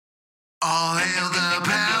All hail the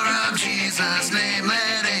power of Jesus' name,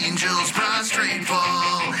 let angels prostrate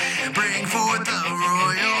fall. Bring forth the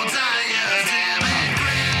royal diadem and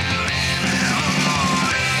crown him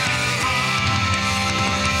Lord of all.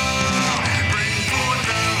 Bring forth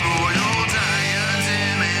the royal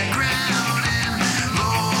diadem and crown him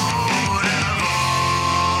Lord of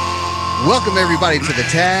all. Welcome everybody to the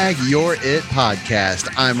Tag You're It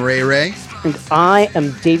podcast. I'm Ray Ray. And I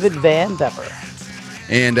am David Van Bepper.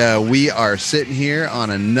 And we are sitting here on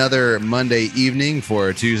another Monday evening for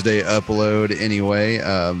a Tuesday upload anyway,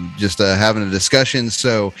 just having a discussion.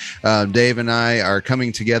 So Dave and I are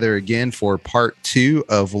coming together again for part 2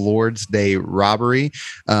 of Lord's Day Robbery.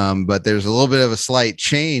 But there's a little bit of a slight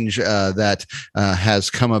change that has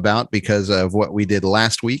come about because of what we did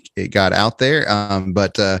last week. It got out there.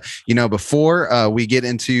 But before we get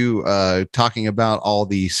into talking about all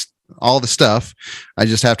the stuff, I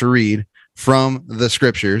just have to read from the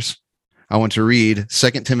scriptures. I want to read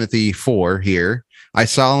 2 Timothy 4 here. I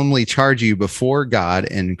solemnly charge you before God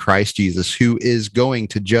and Christ Jesus, who is going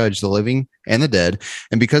to judge the living and the dead,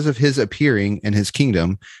 and because of his appearing in his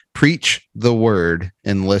kingdom, preach the word.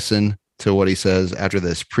 And listen to what he says after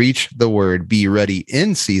this. Preach the word, be ready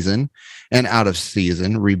in season and out of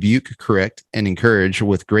season, rebuke, correct, and encourage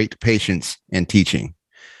with great patience and teaching.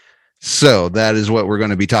 So that is what we're going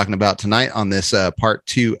to be talking about tonight on this part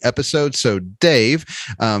 2 episode. So Dave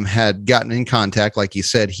had gotten in contact, like he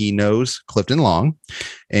said, he knows Clifton Long.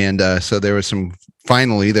 And so there's some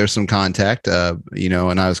contact,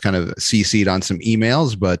 and I was kind of CC'd on some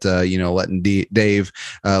emails, but, letting Dave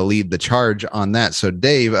lead the charge on that. So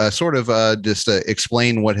Dave, just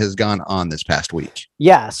explain what has gone on this past week.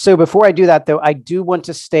 Yeah. So before I do that, though, I do want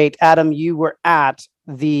to state, Adam, you were at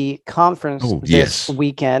the conference this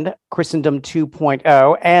weekend, Christendom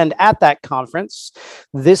 2.0. And at that conference,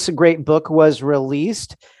 this great book was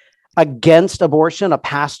released, Against Abortion, A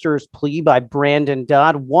Pastor's Plea by Brandon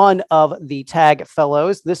Dodd, one of the TAG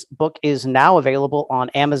fellows. This book is now available on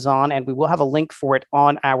Amazon, and we will have a link for it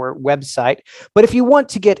on our website. But if you want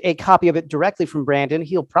to get a copy of it directly from Brandon,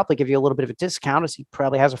 he'll probably give you a little bit of a discount, as he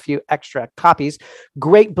probably has a few extra copies.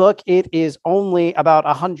 Great book. It is only about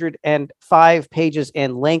 105 pages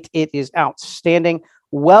in length. It is outstanding.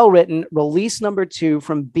 Well-written, release number 2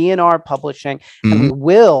 from BNR Publishing. And we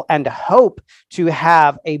will and hope to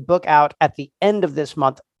have a book out at the end of this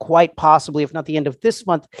month, quite possibly, if not the end of this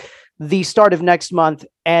month, the start of next month.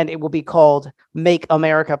 And it will be called Make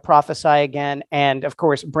America Prophesy Again. And of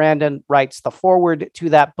course, Brandon writes the foreword to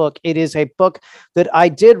that book. It is a book that I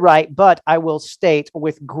did write, but I will state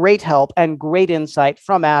with great help and great insight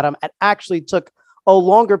from Adam. It actually took a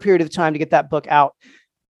longer period of time to get that book out,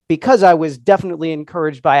 because I was definitely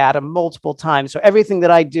encouraged by Adam multiple times. So everything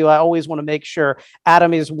that I do, I always want to make sure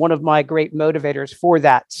Adam is one of my great motivators for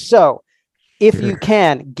that. So if you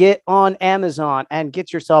can, get on Amazon and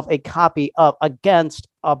get yourself a copy of Against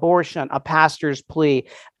Abortion, A Pastor's Plea.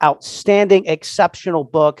 Outstanding, exceptional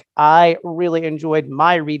book. I really enjoyed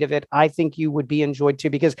my read of it. I think you would be enjoyed too,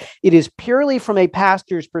 because it is purely from a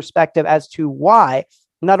pastor's perspective as to why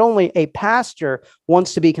not only a pastor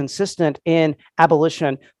wants to be consistent in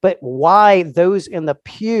abolition, but why those in the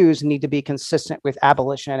pews need to be consistent with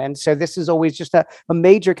abolition. And so this is always just a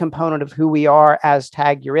major component of who we are as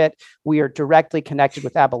Tag You're It. We are directly connected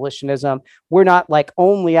with abolitionism. We're not like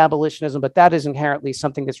only abolitionism, but that is inherently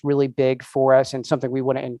something that's really big for us and something we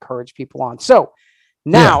want to encourage people on. So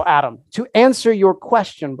now, Adam, to answer your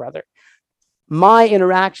question, brother, my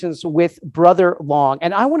interactions with Brother Long,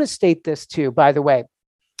 and I want to state this too, by the way,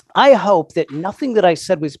 I hope that nothing that I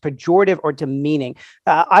said was pejorative or demeaning.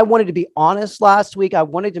 I wanted to be honest last week. I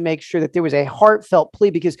wanted to make sure that there was a heartfelt plea,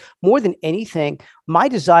 because more than anything, my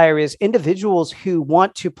desire is individuals who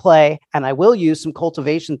want to play, and I will use some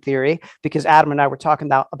cultivation theory, because Adam and I were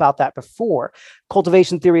talking about that before.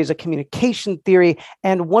 Cultivation theory is a communication theory.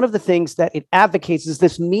 And one of the things that it advocates is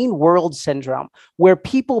this mean world syndrome, where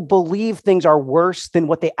people believe things are worse than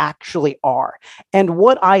what they actually are. And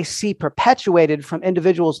what I see perpetuated from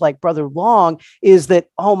individuals like Brother Long is that,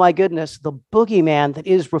 oh my goodness, the boogeyman that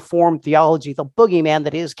is Reformed theology, the boogeyman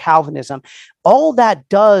that is Calvinism, all that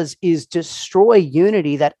does is destroy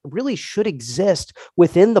unity that really should exist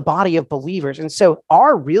within the body of believers. And so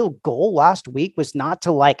our real goal last week was not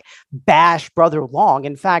to bash Brother Long.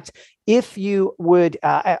 In fact, if you would,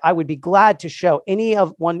 I would be glad to show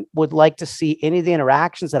one would like to see any of the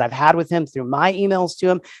interactions that I've had with him through my emails to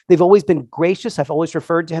him. They've always been gracious. I've always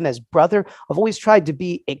referred to him as brother. I've always tried to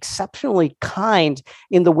be exceptionally kind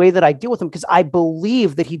in the way that I deal with him, because I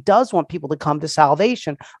believe that he does want people to come to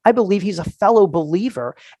salvation. I believe he's a fellow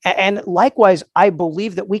believer. And likewise, I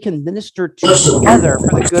believe that we can minister together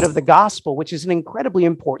for the good of the gospel, which is an incredibly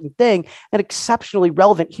important thing and exceptionally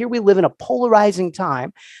relevant. Here we live in a polarizing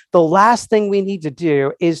time. The last thing we need to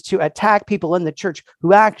do is to attack people in the church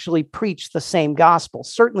who actually preach the same gospel.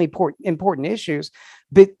 Certainly important issues,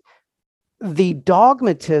 but the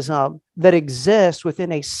dogmatism that exists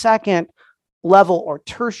within a second level or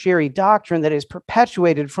tertiary doctrine that is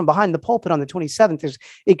perpetuated from behind the pulpit on the 27th is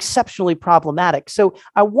exceptionally problematic. So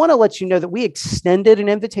I want to let you know that we extended an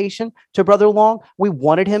invitation to Brother Long. We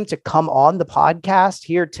wanted him to come on the podcast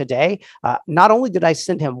here today. Not only did I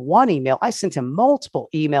send him one email, I sent him multiple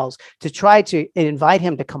emails to try to invite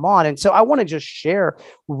him to come on. And so I want to just share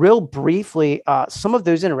real briefly some of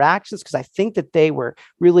those interactions, because I think that they were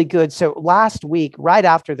really good. So last week, right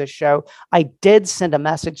after the show, I did send a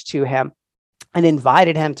message to him and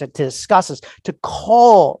invited him to discuss this, to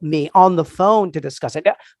call me on the phone to discuss it.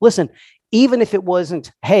 Listen, even if it wasn't,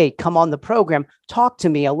 hey, come on the program, talk to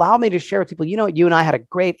me, allow me to share with people. You know, you and I had a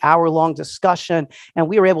great hour-long discussion, and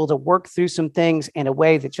we were able to work through some things in a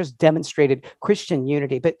way that just demonstrated Christian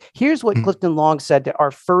unity. But here's what Clifton Long said to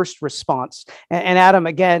our first response. And Adam,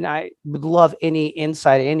 again, I would love any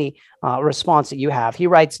insight, any response that you have. He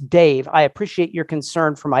writes, Dave, I appreciate your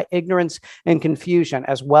concern for my ignorance and confusion,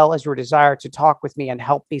 as well as your desire to talk with me and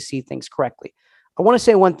help me see things correctly. I want to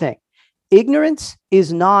say one thing. Ignorance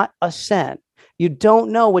is not a sin. You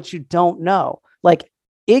don't know what you don't know. Like,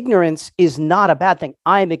 ignorance is not a bad thing.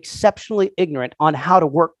 I'm exceptionally ignorant on how to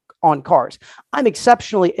work on cars. I'm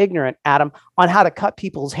exceptionally ignorant, Adam, on how to cut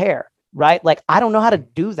people's hair, right? Like, I don't know how to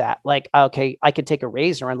do that. Like, okay, I could take a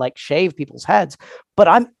razor and like shave people's heads, but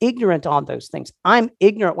I'm ignorant on those things. I'm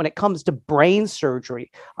ignorant when it comes to brain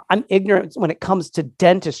surgery. I'm ignorant when it comes to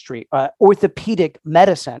dentistry, orthopedic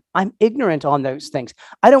medicine. I'm ignorant on those things.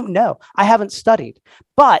 I don't know. I haven't studied.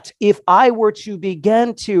 But if I were to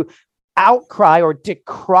begin to outcry or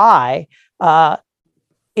decry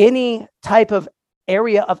any type of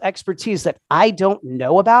area of expertise that I don't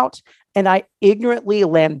know about, and I ignorantly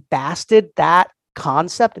lambasted that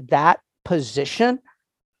concept, that position,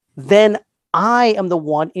 then I am the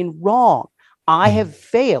one in wrong. I have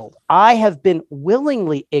failed. I have been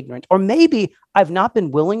willingly ignorant, or maybe I've not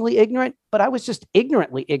been willingly ignorant, but I was just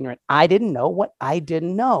ignorantly ignorant. I didn't know what I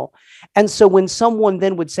didn't know. And so when someone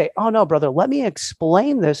then would say, oh no, brother, let me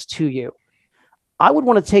explain this to you, I would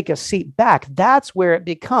want to take a seat back. That's where it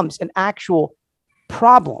becomes an actual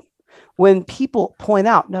problem. When people point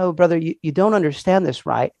out, no, brother, you don't understand this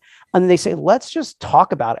right. And they say, let's just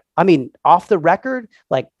talk about it. I mean, off the record,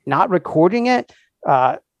 like not recording it.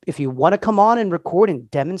 If you want to come on and record and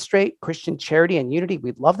demonstrate Christian charity and unity,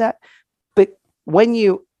 we'd love that. But when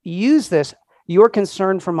you use this, your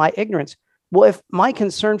concern for my ignorance, well, if my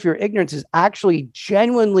concern for your ignorance is actually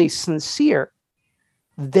genuinely sincere,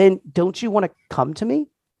 then don't you want to come to me?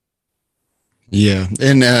 Yeah.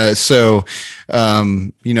 And so,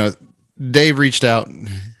 Dave reached out,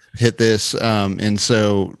 hit this. And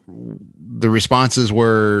so the responses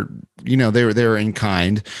were, they were in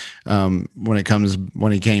kind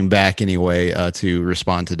when he came back anyway, to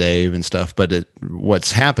respond to Dave and stuff. But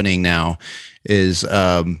what's happening now is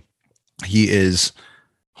he is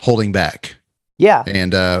holding back. Yeah.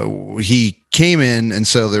 And he came in. And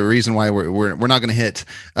so the reason why we're not going to hit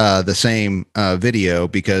the same video,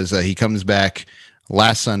 because he comes back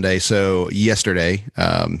last Sunday. So yesterday,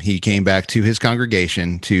 he came back to his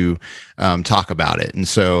congregation to talk about it. And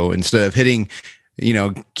so instead of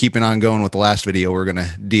keeping on going with the last video, we're going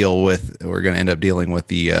to end up dealing with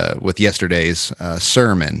with yesterday's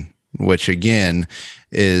sermon, which again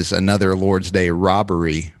is another Lord's Day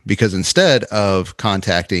robbery, because instead of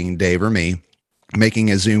contacting Dave or me,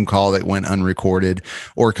 making a Zoom call that went unrecorded,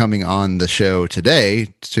 or coming on the show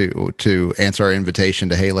today to answer our invitation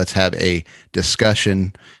to, hey, let's have a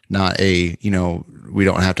discussion, not we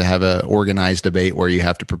don't have to have a organized debate where you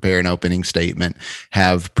have to prepare an opening statement,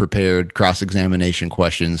 have prepared cross-examination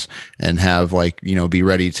questions, and have be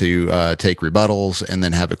ready to take rebuttals and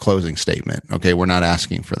then have a closing statement. Okay. We're not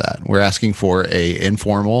asking for that. We're asking for a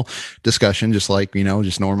informal discussion, just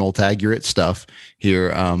just normal Tag Your It stuff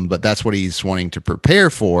here. But that's what he's wanting to prepare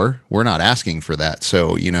for. We're not asking for that.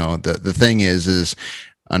 So, the thing is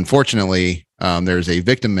unfortunately, there's a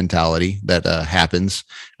victim mentality that happens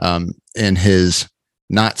in his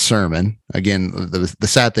not sermon. Again, the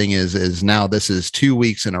sad thing is now this is 2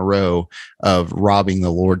 weeks in a row of robbing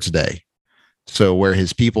the Lord's Day. So where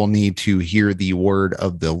his people need to hear the word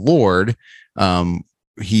of the Lord,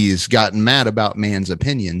 he's gotten mad about man's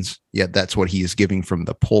opinions, yet that's what he is giving from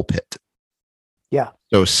the pulpit. Yeah.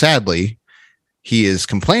 So sadly, he is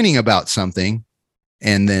complaining about something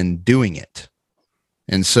and then doing it.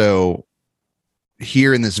 And so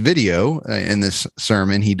here in this video, in this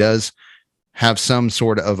sermon, he does have some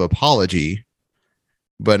sort of apology,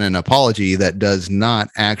 but an apology that does not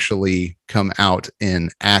actually come out in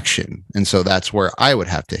action. And so that's where I would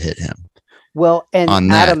have to hit him. Well, and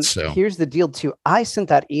on Adam, that, so here's the deal too. I sent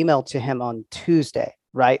that email to him on Tuesday,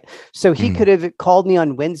 right? So he could have called me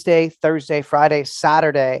on Wednesday, Thursday, Friday,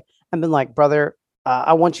 Saturday, and been like, brother,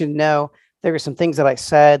 I want you to know there are some things that I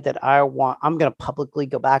said that I'm going to publicly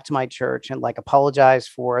go back to my church and like apologize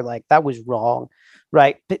for, like, that was wrong.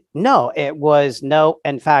 Right. But no, it was no.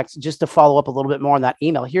 In fact, just to follow up a little bit more on that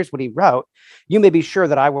email, here's what he wrote. You may be sure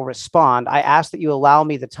that I will respond. I ask that you allow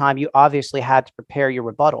me the time you obviously had to prepare your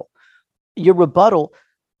rebuttal. Your rebuttal,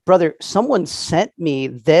 brother, someone sent me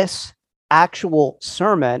this actual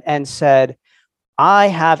sermon and said, I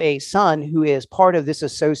have a son who is part of this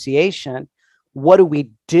association. What do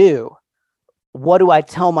we do? What do I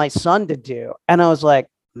tell my son to do? And I was like,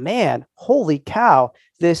 man, holy cow,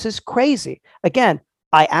 this is crazy. Again,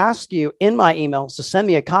 I asked you in my emails to send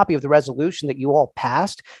me a copy of the resolution that you all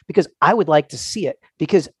passed because I would like to see it.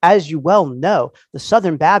 Because as you well know, the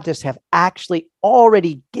Southern Baptists have actually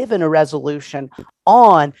already given a resolution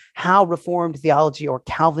on how Reformed theology or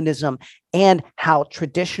Calvinism and how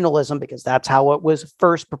traditionalism, because that's how it was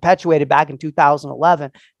first perpetuated back in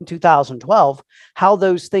 2011 and 2012, how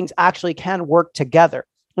those things actually can work together.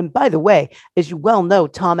 And by the way, as you well know,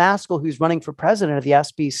 Tom Ascol, who's running for president of the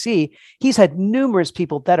SBC, he's had numerous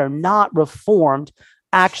people that are not Reformed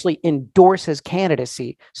actually endorse his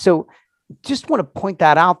candidacy. So just want to point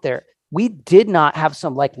that out there. We did not have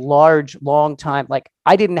some like large, long time, like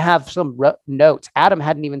I didn't have some notes. Adam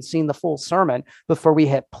hadn't even seen the full sermon before we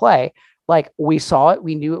hit play. Like we saw it,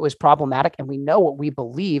 we knew it was problematic, and we know what we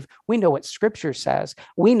believe. We know what scripture says.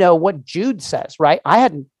 We know what Jude says, right? I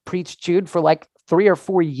hadn't preached Jude for like 3 or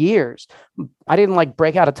 4 years. I didn't like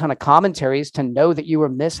break out a ton of commentaries to know that you were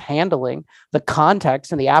mishandling the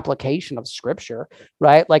context and the application of scripture,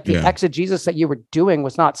 right? Like the exegesis that you were doing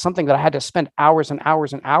was not something that I had to spend hours and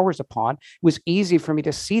hours and hours upon. It was easy for me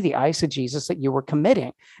to see the eisegesis that you were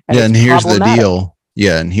committing. And here's the deal.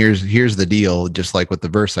 Yeah. And here's the deal. Just like with the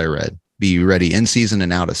verse I read, be ready in season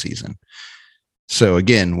and out of season. So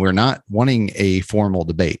again, we're not wanting a formal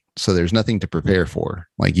debate. So there's nothing to prepare for.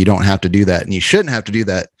 Like you don't have to do that. And you shouldn't have to do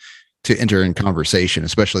that to enter in conversation,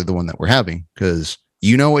 especially the one that we're having, because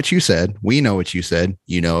you know what you said. We know what you said.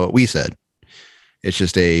 You know what we said. It's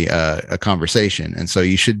just a conversation. And so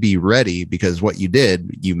you should be ready, because what you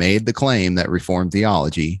did, you made the claim that Reformed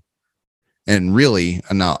theology, and really,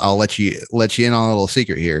 and I'll let you in on a little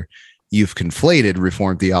secret here. You've conflated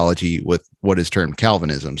Reformed theology with what is termed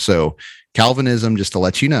Calvinism. So Calvinism, just to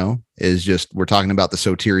let you know, is just, we're talking about the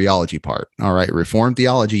soteriology part. All right. Reformed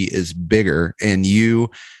theology is bigger, and you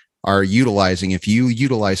are utilizing, if you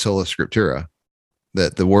utilize sola scriptura,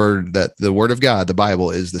 that the word of God, the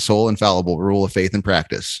Bible, is the sole infallible rule of faith and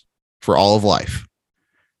practice for all of life,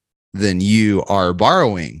 then you are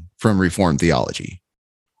borrowing from Reformed theology,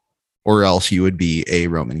 or else you would be a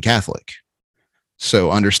Roman Catholic.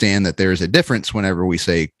 So understand that there's a difference whenever we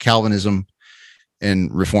say Calvinism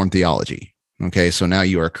and Reformed theology. Okay, so now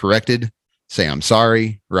you are corrected. Say, I'm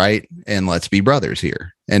sorry, right? And let's be brothers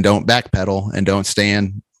here. And don't backpedal, and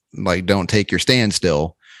don't take your stand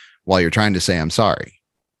still while you're trying to say, I'm sorry.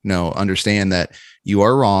 No, understand that you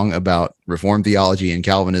are wrong about Reformed theology and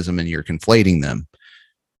Calvinism, and you're conflating them.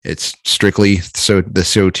 It's strictly the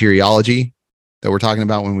soteriology that we're talking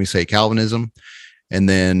about when we say Calvinism, and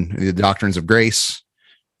then the doctrines of grace,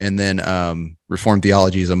 and then Reformed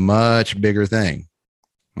theology is a much bigger thing.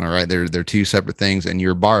 All right, they're two separate things, and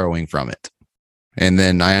you're borrowing from it. And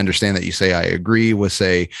then I understand that you say, I agree with,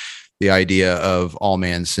 say, the idea of all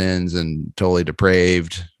man sins and totally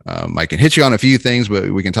depraved. I can hit you on a few things,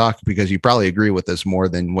 but we can talk, because you probably agree with this more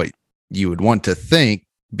than what you would want to think,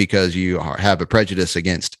 because you have a prejudice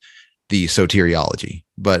against the soteriology.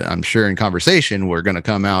 But I'm sure in conversation, we're going to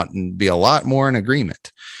come out and be a lot more in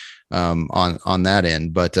agreement on that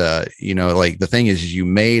end. But, like the thing is, you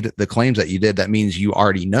made the claims that you did. That means you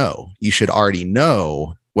already know. You should already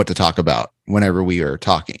know what to talk about whenever we are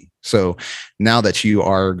talking. So now that you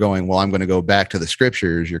are going, well, I'm going to go back to the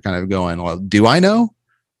scriptures, you're kind of going, well, do I know?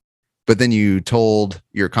 But then you told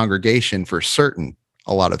your congregation for certain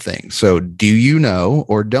a lot of things. So do you know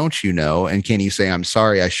or don't you know? And can you say, I'm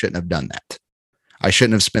sorry, I shouldn't have done that. I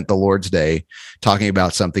shouldn't have spent the Lord's Day talking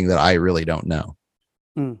about something that I really don't know.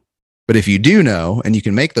 But if you do know and you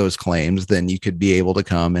can make those claims, then you could be able to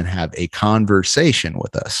come and have a conversation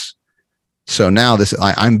with us. So now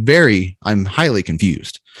I'm highly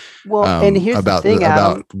confused. Well, and here's the thing, Adam,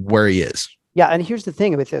 about where he is. Yeah. And here's the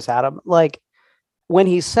thing with this, Adam, like when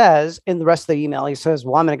he says in the rest of the email, he says,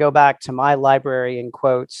 well, I'm going to go back to my library in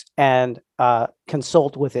quotes and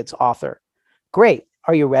consult with its author. Great.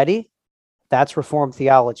 Are you ready? That's Reformed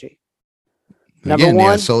theology. Number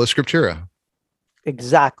one, sola scriptura.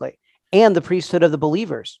 Exactly. And the priesthood of the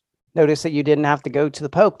believers. Notice that you didn't have to go to the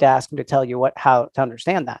Pope to ask him to tell you how to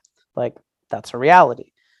understand that. Like, that's a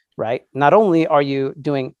reality, right? Not only are you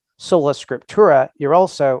doing sola scriptura, you're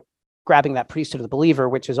also grabbing that priesthood of the believer,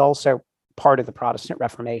 which is also part of the Protestant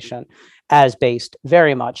Reformation, as based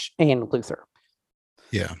very much in Luther.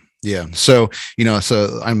 Yeah. So,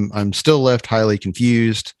 I'm still left highly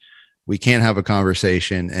confused. We can't have a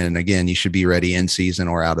conversation. And again, you should be ready in season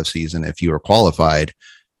or out of season if you are qualified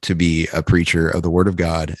to be a preacher of the Word of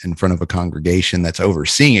God in front of a congregation that's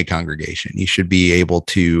overseeing a congregation. You should be able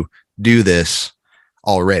to do this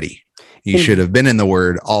already. You should have been in the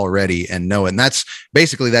Word already and know it. And that's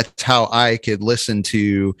how I could listen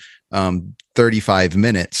to 35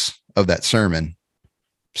 minutes of that sermon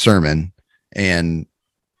and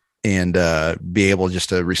be able just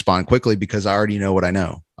to respond quickly, because I already know what I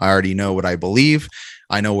know. I already know what I believe.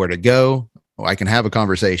 I know where to go. I can have a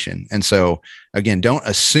conversation. And so again, don't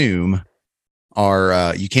assume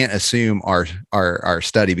you can't assume our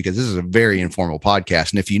study, because this is a very informal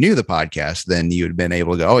podcast. And if you knew the podcast, then you would have been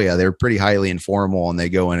able to go, oh yeah, they're pretty highly informal and they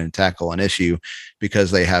go in and tackle an issue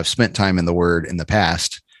because they have spent time in the Word in the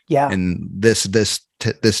past. Yeah. And this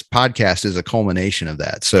podcast is a culmination of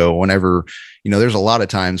that. So whenever, there's a lot of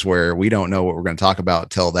times where we don't know what we're going to talk about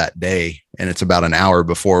till that day, and it's about an hour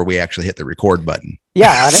before we actually hit the record button.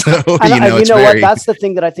 Yeah. So, what? That's the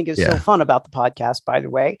thing that I think is so fun about the podcast, by the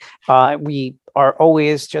way. We are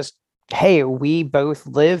always just, hey, we both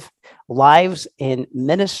live lives in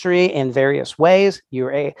ministry in various ways.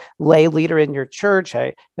 You're a lay leader in your church,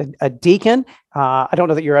 a deacon. I don't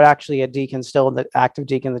know that you're actually a deacon still, in the active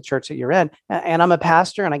deacon in the church that you're in. And I'm a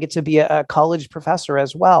pastor, and I get to be a college professor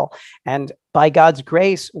as well. And by God's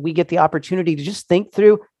grace, we get the opportunity to just think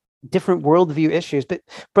through different worldview issues. But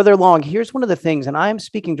Brother Long, here's one of the things, and I'm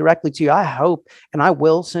speaking directly to you. I hope, and I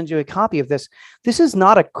will send you a copy of this. This is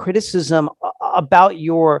not a criticism about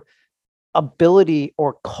your ability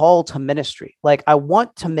or call to ministry. Like, I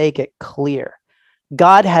want to make it clear.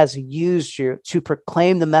 God has used you to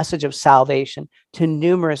proclaim the message of salvation to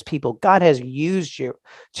numerous people. God has used you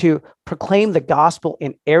to proclaim the gospel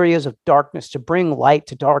in areas of darkness, to bring light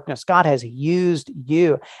to darkness. God has used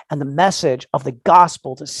you and the message of the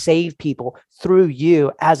gospel to save people through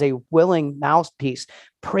you as a willing mouthpiece.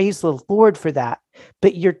 Praise the Lord for that.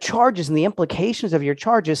 But your charges and the implications of your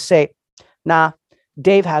charges say, nah,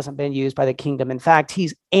 Dave hasn't been used by the kingdom. In fact,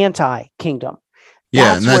 he's anti-kingdom.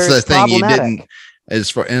 Yeah, and that's the thing you didn't.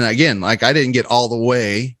 And again, like, I didn't get all the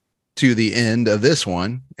way to the end of this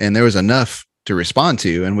one, and there was enough to respond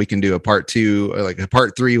to, and we can do a part 2, or like a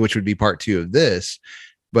part 3, which would be part 2 of this.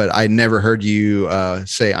 But I never heard you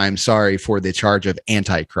say, I'm sorry for the charge of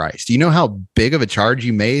Antichrist. Do you know how big of a charge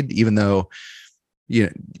you made, even though, you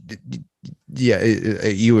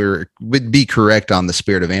would be correct on the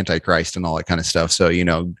spirit of Antichrist and all that kind of stuff. So,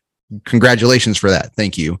 congratulations for that.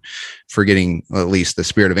 Thank you for getting at least the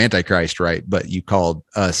spirit of Antichrist right. But you called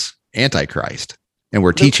us Antichrist, and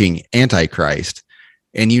we're teaching Antichrist,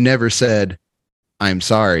 and you never said, I'm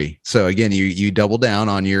sorry. So again, you double down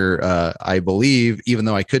on your, I believe, even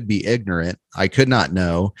though I could be ignorant, I could not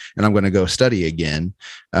know, and I'm going to go study again.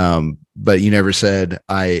 But you never said,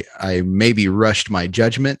 I maybe rushed my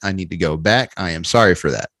judgment. I need to go back. I am sorry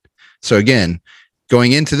for that. So again,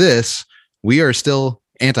 going into this, we are still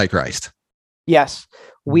Antichrist. Yes.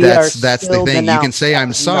 That's the thing. You can say,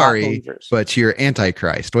 I'm sorry, but you're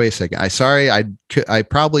Antichrist. Wait a second.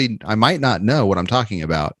 I might not know what I'm talking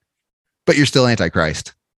about, but you're still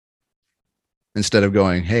Antichrist. Instead of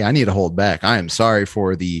going, hey, I need to hold back. I am sorry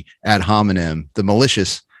for the ad hominem, the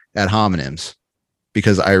malicious ad hominems,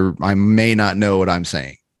 because I may not know what I'm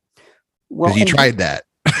saying. Because you tried that.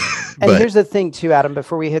 And here's the thing too, Adam,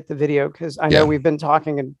 before we hit the video, because I know we've been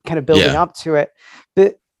talking and kind of building up to it,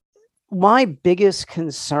 but my biggest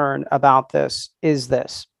concern about this is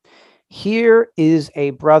this. Here is a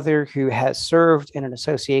brother who has served in an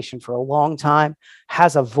association for a long time,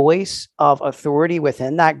 has a voice of authority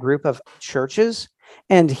within that group of churches,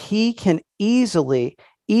 and he can easily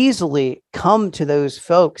easily come to those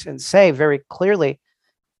folks and say very clearly,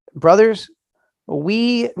 brothers,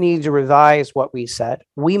 we need to revise what we said.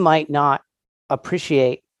 We might not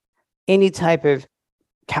appreciate any type of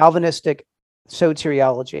Calvinistic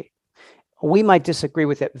soteriology. We might disagree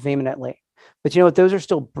with it vehemently, but you know what? Those are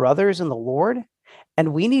still brothers in the Lord.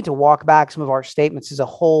 And we need to walk back some of our statements as a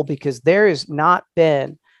whole, because there has not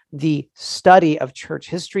been the study of church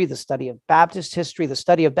history, the study of Baptist history, the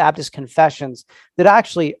study of Baptist confessions that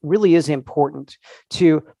actually really is important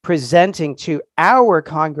to presenting to our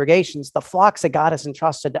congregations, the flocks that God has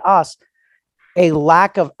entrusted to us, a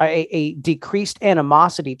lack of a decreased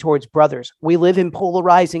animosity towards brothers. We live in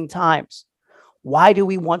polarizing times. Why do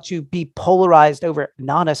we want to be polarized over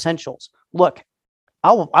non-essentials? Look,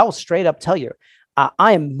 I will straight up tell you,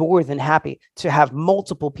 I am more than happy to have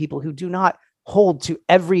multiple people who do not hold to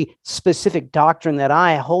every specific doctrine that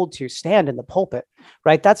I hold to stand in the pulpit,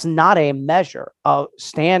 right? That's not a measure of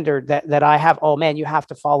standard that I have. Oh man, you have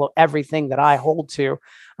to follow everything that I hold to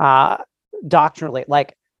doctrinally.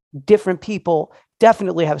 Like, different people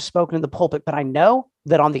definitely have spoken in the pulpit, but I know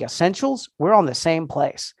that on the essentials, we're on the same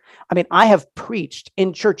place. I mean, I have preached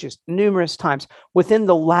in churches numerous times. Within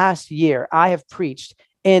the last year, I have preached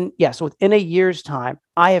within a year's time,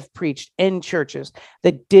 I have preached in churches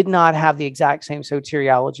that did not have the exact same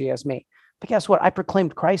soteriology as me. But guess what? I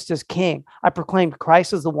proclaimed Christ as King. I proclaimed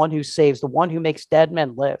Christ as the one who saves, the one who makes dead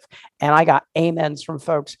men live. And I got amens from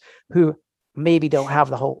folks who maybe don't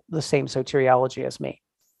have the same soteriology as me.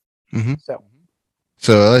 Mm-hmm.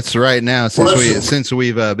 So let's right now, since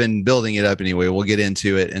we've been building it up anyway, we'll get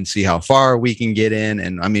into it and see how far we can get in.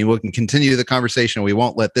 And I mean, we can continue the conversation. We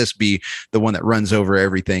won't let this be the one that runs over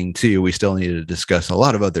everything too. We still need to discuss a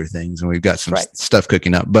lot of other things, and we've got some stuff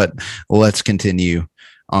cooking up, but let's continue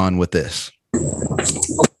on with this.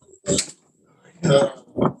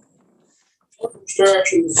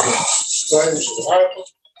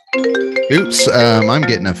 Oops, I'm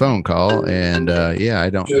getting a phone call, and I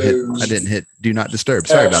didn't hit do not disturb.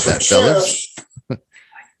 Sorry about that, fellas. And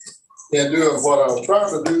doing what I was trying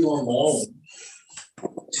to do on my own,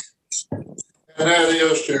 and that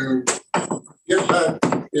is to get back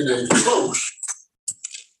in a close,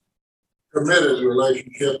 committed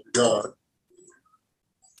relationship to God,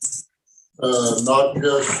 not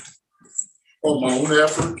just on my own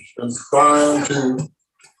efforts and trying to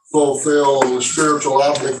fulfill the spiritual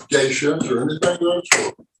obligations or anything of that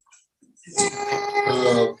sort.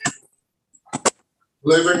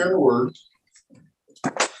 Living in the Word.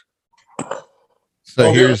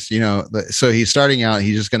 So here's, so he's starting out,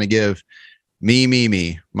 he's just going to give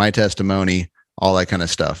me, my testimony, all that kind of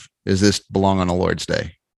stuff. Does this belong on a Lord's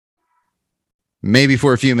Day? Maybe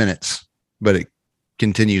for a few minutes, but it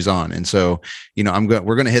continues on. And so, we're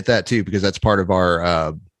going to hit that too, because that's part of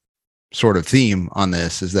our, sort of theme on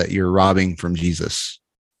this, is that you're robbing from Jesus.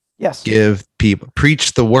 Yes.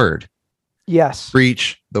 Preach the word. Yes.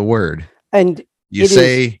 Preach the word. And you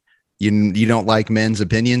say you don't like men's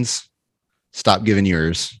opinions, stop giving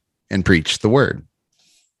yours and preach the word.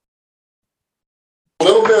 A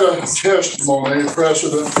little bit of testimony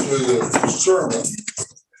precedent to the sermon.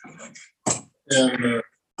 And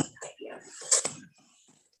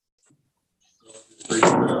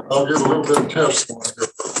I'll give a little bit of testimony here.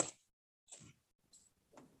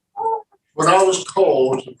 When I was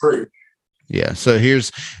called to preach. Yeah. So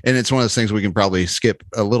and it's one of those things we can probably skip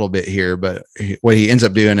a little bit here, but what he ends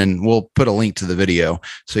up doing, and we'll put a link to the video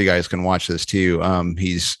so you guys can watch this too.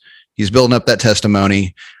 He's building up that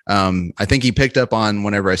testimony. I think he picked up on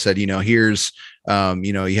whenever I said, here's, you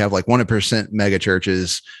have like 1% mega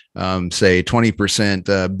churches, say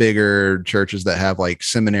 20% bigger churches that have like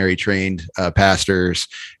seminary trained pastors.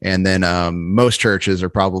 And then most churches are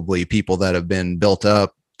probably people that have been built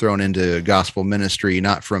up, thrown into gospel ministry,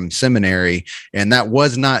 not from seminary. And that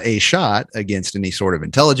was not a shot against any sort of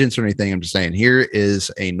intelligence or anything. I'm just saying, here is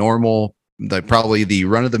a normal, probably the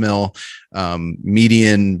run of the mill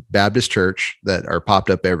median Baptist church that are popped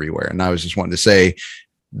up everywhere. And I was just wanting to say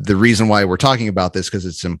the reason why we're talking about this, because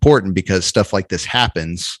it's important, because stuff like this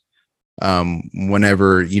happens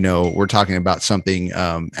whenever, we're talking about something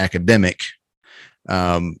academic,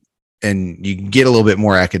 and you get a little bit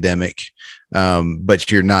more academic,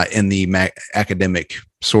 but you're not in the academic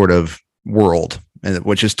sort of world,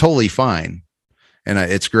 which is totally fine. And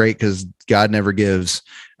it's great because God never gives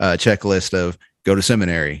a checklist of go to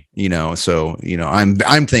seminary, so,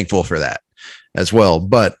 I'm thankful for that as well.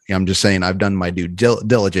 But I'm just saying, I've done my due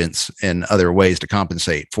diligence in other ways to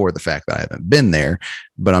compensate for the fact that I haven't been there,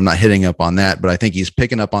 but I'm not hitting up on that. But I think he's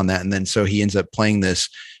picking up on that. And then so he ends up playing this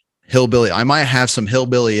hillbilly. I might have some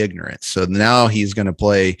hillbilly ignorance. So now he's going to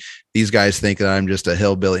play. These guys think that I'm just a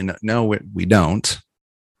hillbilly. No, we don't.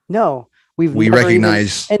 No, we never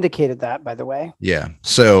recognize even indicated that, by the way. Yeah.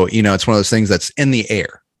 So, it's one of those things that's in the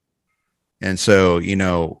air. And so,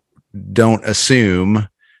 don't assume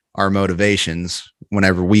our motivations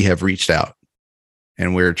whenever we have reached out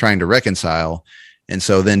and we're trying to reconcile. And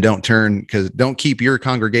so then don't keep your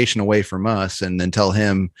congregation away from us and then tell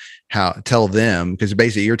them, because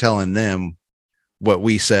basically you're telling them what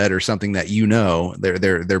we said or something that,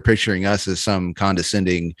 they're picturing us as some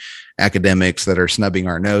condescending academics that are snubbing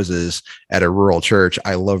our noses at a rural church.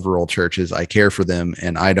 I love rural churches. I care for them.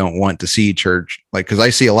 And I don't want to see church because I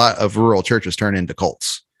see a lot of rural churches turn into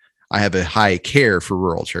cults. I have a high care for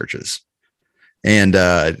rural churches. And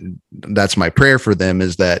that's my prayer for them,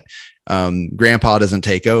 is that grandpa doesn't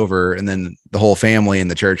take over and then the whole family in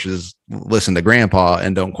the churches listen to grandpa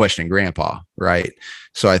and don't question grandpa. Right.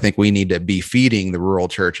 So I think we need to be feeding the rural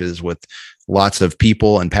churches with lots of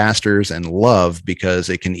people and pastors and love, because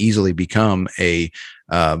it can easily become a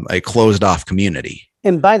closed off community.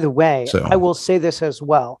 And by the way, I will say this as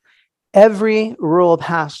well. Every rural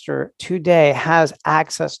pastor today has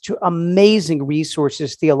access to amazing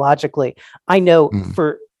resources theologically. I know,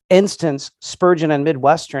 for instance, Spurgeon and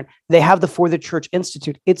Midwestern, they have the For the Church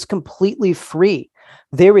Institute. It's completely free.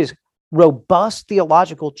 There is robust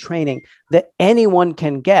theological training that anyone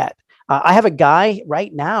can get. I have a guy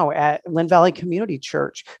right now at Lynn Valley Community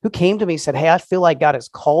Church who came to me and said, "Hey, I feel like God has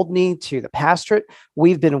called me to the pastorate.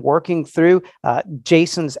 We've been working through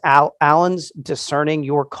Allen's Discerning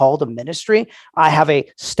Your Call to Ministry. I have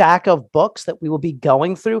a stack of books that we will be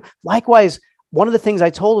going through." Likewise, one of the things I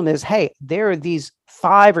told him is, hey, there are these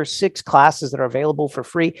 5 or 6 classes that are available for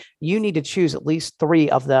free. You need to choose at least 3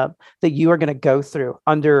 of them that you are going to go through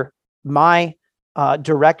under my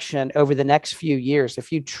direction over the next few years,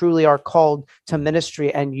 if you truly are called to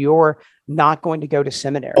ministry and you're not going to go to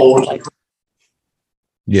seminary.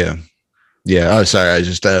 Yeah. Oh, sorry. I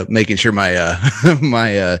was just making sure my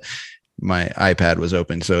my iPad was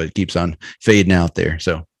open, so it keeps on fading out there.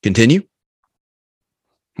 So continue.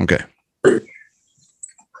 Okay.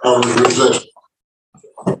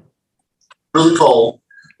 Really called.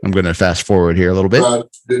 I'm going to fast forward here a little bit.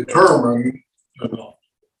 Determined.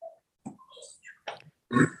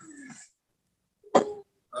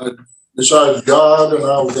 Besides God, and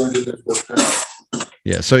I was going to get this worked out.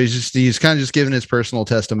 Yeah, so he's kind of just giving his personal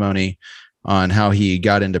testimony on how he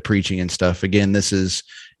got into preaching and stuff. Again, it's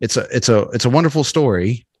a wonderful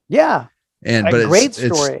story. Yeah, but a great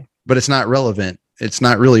story. But it's not relevant. It's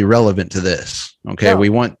not really relevant to this. Okay, no. We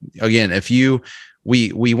want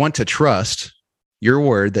we want to trust your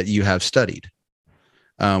word that you have studied.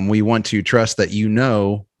 We want to trust that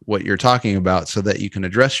what you're talking about, so that you can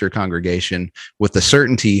address your congregation with the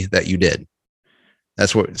certainty that you did.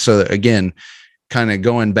 That's what. So again, kind of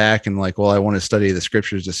going back and like, well, I want to study the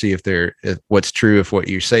scriptures to see if what's true, if what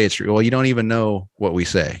you say is true. Well, you don't even know what we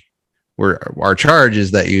say. Our charge is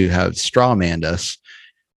that you have straw manned us,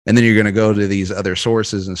 and then you're going to go to these other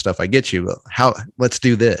sources and stuff. I get you, but let's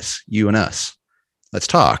do this, you and us. Let's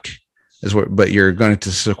talk. But you're going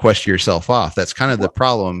to sequester yourself off. That's kind of the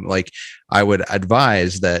problem. Like, I would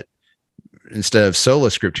advise that instead of sola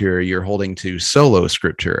scriptura, you're holding to solo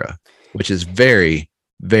scriptura, which is very,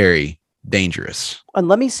 very dangerous. And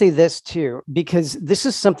let me say this too, because this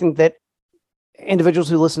is something that individuals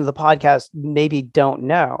who listen to the podcast maybe don't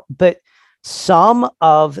know, but some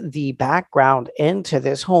of the background into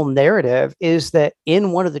this whole narrative is that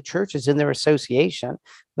in one of the churches in their association,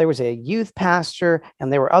 there was a youth pastor,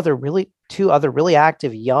 and there were two other really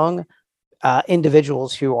active young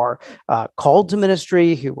individuals who are called to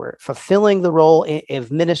ministry, who were fulfilling the role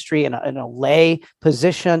of ministry in a lay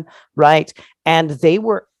position, right? And they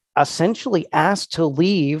were essentially asked to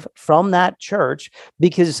leave from that church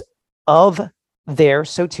because of their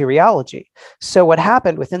soteriology. So what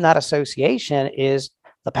happened within that association is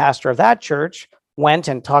the pastor of that church went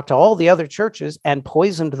and talked to all the other churches and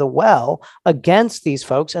poisoned the well against these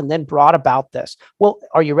folks, and then brought about this. Well,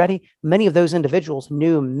 are you ready? Many of those individuals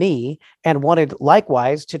knew me and wanted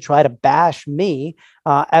likewise to try to bash me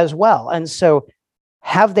as well. And so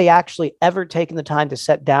have they actually ever taken the time to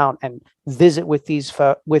sit down and visit with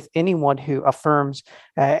with anyone who affirms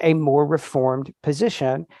a more reformed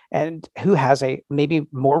position and who has a maybe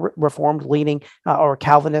more reformed leaning or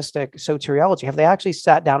Calvinistic soteriology? Have they actually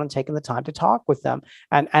sat down and taken the time to talk with them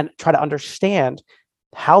and try to understand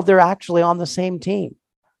how they're actually on the same team?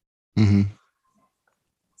 Mm-hmm.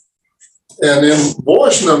 And in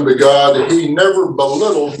voicing them to God, he never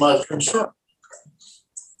belittled my concern.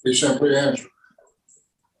 He simply answered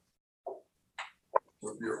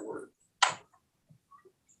with your word.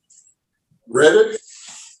 read it,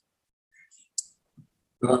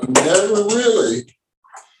 but I never really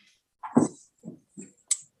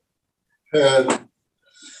had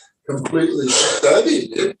completely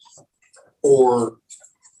studied it or,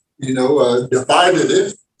 divided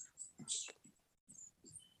it.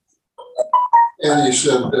 And he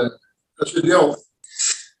said, I said,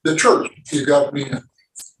 the church you got me in.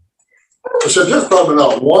 I said, there's probably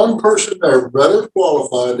not one person there better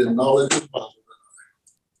qualified in knowledge of the Bible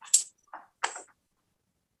than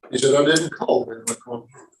I. He said, I didn't call him a convert.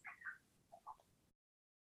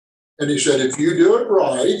 And he said, if you do it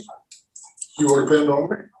right, you will depend on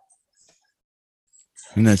me.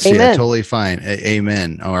 And that's totally fine.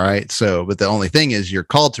 Amen. All right. So, but the only thing is you're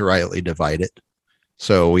called to rightly divide it.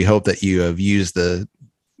 So we hope that you have used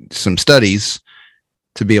some studies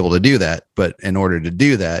to be able to do that. But in order to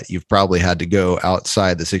do that, you've probably had to go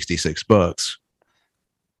outside the 66 books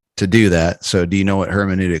to do that. So do you know what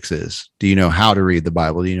hermeneutics is? Do you know how to read the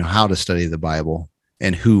Bible? Do you know how to study the Bible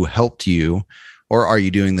and who helped you? Or are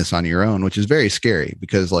you doing this on your own, which is very scary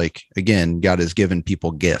because, like, again, God has given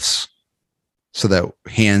people gifts so that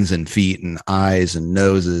hands and feet and eyes and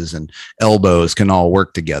noses and elbows can all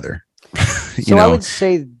work together. So I would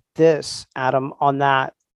say this, Adam, on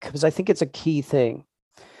that, because I think it's a key thing.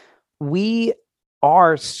 We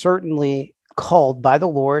are certainly called by the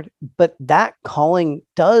Lord, but that calling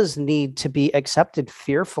does need to be accepted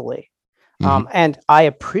fearfully. And I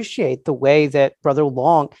appreciate the way that Brother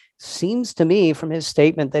Long seems to me from his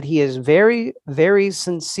statement that he is very, very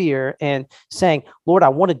sincere in saying, Lord, I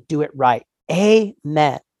want to do it right.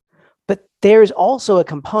 Amen. But there's also a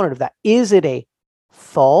component of that. Is it a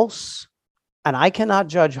false? And I cannot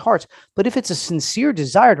judge hearts, but if it's a sincere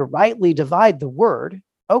desire to rightly divide the word,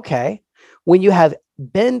 okay, when you have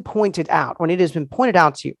been pointed out, when it has been pointed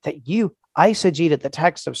out to you that you eisegeted the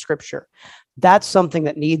text of Scripture, that's something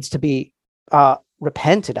that needs to be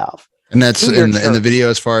repented of. And that's in the video,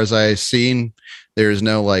 as far as I've seen, there's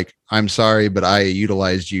no like, I'm sorry, but I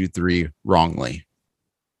utilized you three wrongly.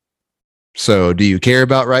 So do you care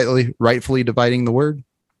about rightfully dividing the word?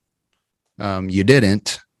 You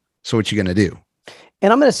didn't. So what you going to do?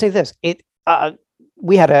 And I'm going to say this.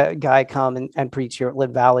 We had a guy come and preach here at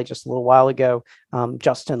Lid Valley just a little while ago.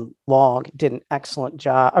 Justin Long did an excellent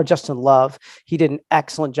job, or Justin Love. He did an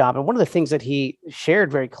excellent job. And one of the things that he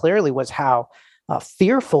shared very clearly was how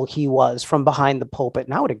fearful he was from behind the pulpit.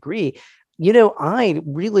 And I would agree. I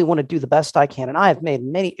really want to do the best I can. And I have made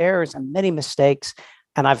many errors and many mistakes.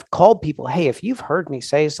 And I've called people, hey, if you've heard me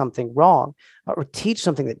say something wrong or teach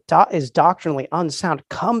something that is doctrinally unsound,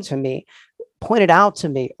 come to me, point it out to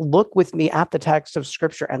me, look with me at the text of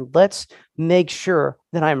Scripture, and let's make sure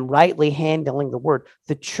that I'm rightly handling the word.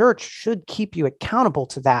 The church should keep you accountable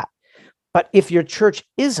to that. But if your church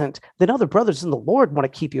isn't, then other brothers in the Lord want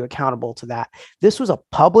to keep you accountable to that. This was a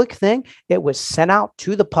public thing. It was sent out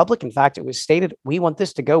to the public. In fact, it was stated, I want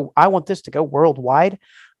this to go worldwide.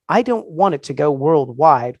 I don't want it to go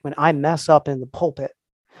worldwide when I mess up in the pulpit.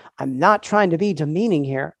 I'm not trying to be demeaning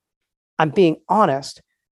here. I'm being honest.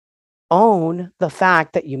 Own the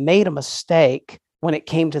fact that you made a mistake when it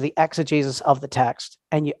came to the exegesis of the text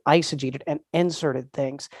and you eisegeted and inserted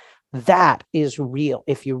things. That is real.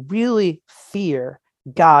 If you really fear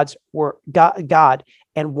God's word, God,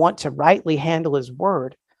 and want to rightly handle his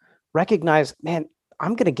word, recognize, man,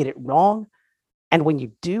 I'm going to get it wrong. And when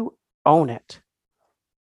you do, own it.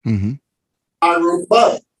 Mm-hmm. I wrote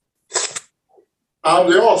Bible. I'm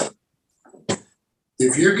the author.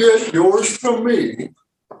 If you get yours from me,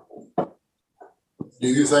 do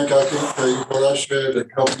you think I can tell you what I said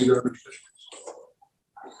and help you to understand?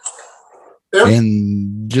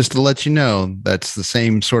 And just to let you know, that's the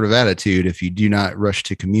same sort of attitude if you do not rush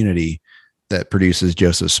to community that produces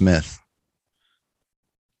Joseph Smith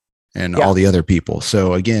and all the other people.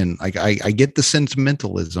 So again, I get the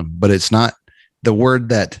sentimentalism, but it's not the word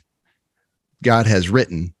that God has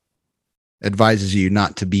written advises you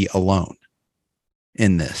not to be alone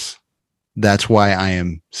in this. That's why I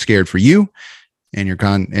am scared for you and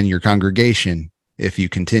your congregation if you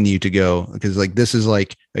continue to go, because like this is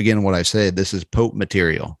like, again, what I said, this is Pope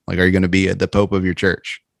material. Like, are you going to be the Pope of your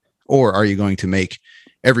church, or are you going to make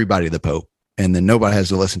everybody the Pope and then nobody has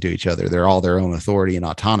to listen to each other? They're all their own authority and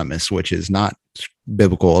autonomous, which is not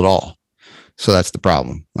biblical at all. So that's the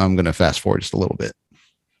problem. I'm going to fast forward just a little bit.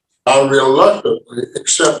 I reluctantly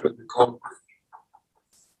accepted the congregation,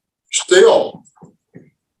 still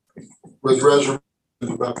with reservations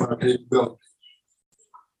about my capability.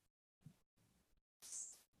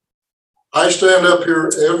 I stand up here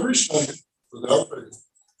every Sunday without fail,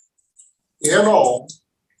 in all,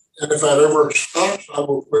 and if that ever stops, I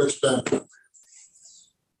will quit standing up.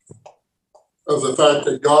 of the fact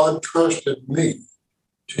that God trusted me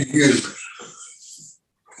to use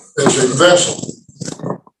as a vessel,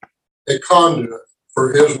 a conduit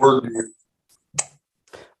for his word to use.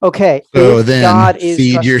 Okay. So then God is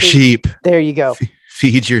feed your sheep. There you go.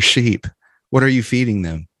 Feed your sheep. What are you feeding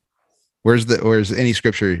them? Where's any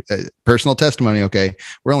scripture, personal testimony? Okay.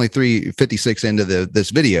 We're only 3:56 into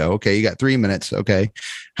this video. Okay. You got 3 minutes. Okay.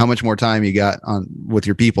 How much more time you got on with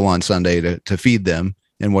your people on Sunday to feed them?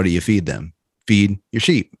 And what do you feed them? Feed your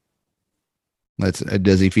sheep.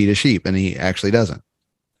 Does he feed a sheep? And he actually doesn't.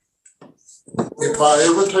 If I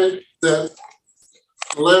ever take that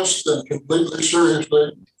less than completely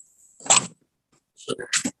seriously,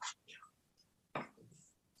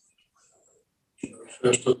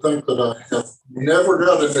 just to think that I have never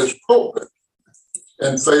got in this pulpit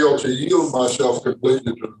and failed to yield myself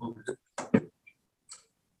completely to the Lord.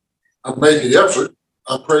 I made the effort.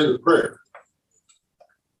 I prayed the prayer.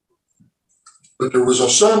 But there was a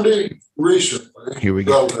Sunday recently, Here we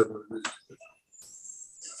go,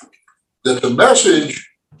 that the message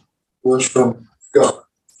was from God,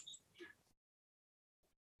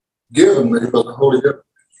 given me by the Holy Ghost.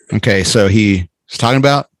 Okay, so he was talking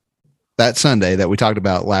about that Sunday that we talked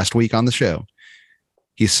about last week on the show.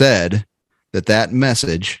 He said that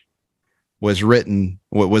message was written,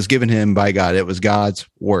 what was given him by God. It was God's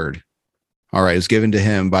word. All right, it was given to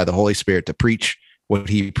him by the Holy Spirit to preach what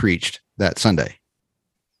he preached that Sunday.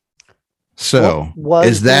 So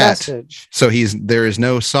is that message? So there is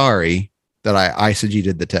no sorry that I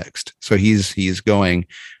eisegeted the text. So he's going,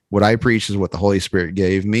 what I preached is what the Holy Spirit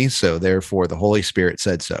gave me. So therefore the Holy Spirit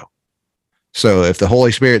said so. So if the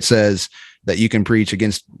Holy Spirit says that you can preach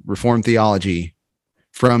against Reformed theology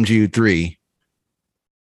from Jude 3,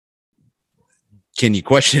 can you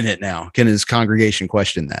question it now? Can his congregation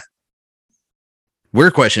question that?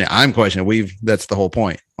 We're questioning it. I'm questioning it. That's the whole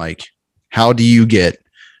point. Like, how do you get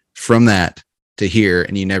from that to here?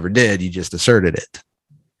 And you never did. You just asserted it.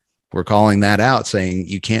 We're calling that out, saying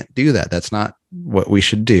you can't do that. That's not what we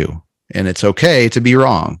should do. And it's okay to be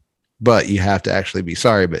wrong, but you have to actually be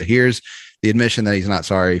sorry. But here's the admission that he's not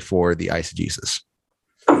sorry for the eisegesis.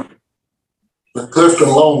 But Clifton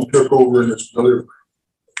Long took over in his delivery.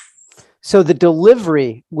 So the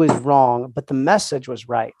delivery was wrong, but the message was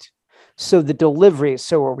right. So the delivery,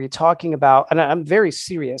 so are we talking about, and I'm very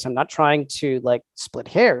serious, I'm not trying to like split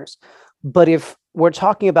hairs, but if we're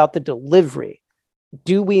talking about the delivery,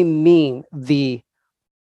 do we mean the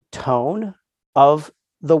tone of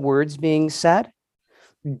the words being said?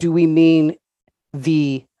 Do we mean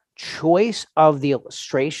the choice of the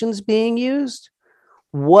illustrations being used?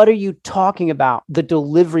 What are you talking about? The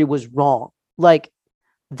delivery was wrong. Like,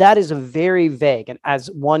 that is a very vague, and as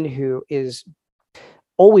one who is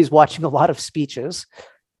always watching a lot of speeches,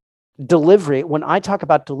 delivery, when I talk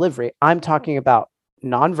about delivery, I'm talking about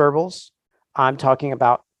nonverbals, I'm talking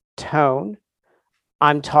about tone,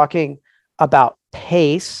 I'm talking about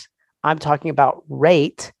pace, I'm talking about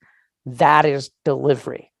rate. That is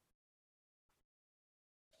delivery.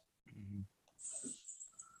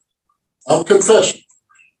 I'm confessing.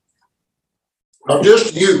 I'm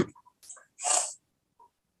just you.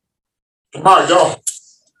 My God.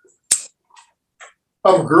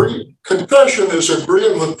 I'm agreeing. Confession is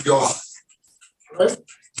agreeing with God. Right?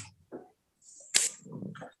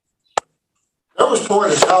 That was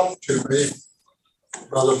pointed out to me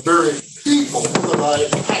by the very people that I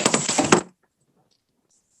attacked.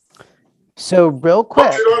 So real quick, I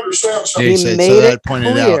want you to understand something. He made it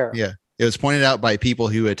clear. Yeah, it was pointed out by people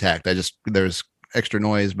who attacked. There's extra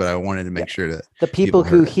noise, but I wanted to make sure that the people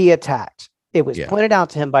who he attacked, it was pointed out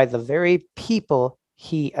to him by the very people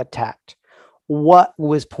he attacked. What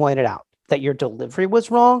was pointed out? That your delivery was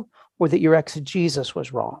wrong, or that your exegesis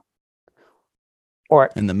was wrong?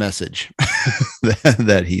 And the message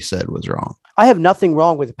that he said was wrong. I have nothing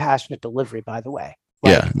wrong with passionate delivery, by the way.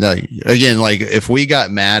 Again, like if we got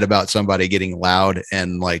mad about somebody getting loud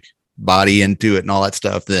and like body into it and all that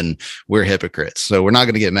stuff, then we're hypocrites. So we're not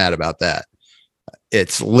going to get mad about that.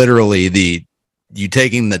 It's literally you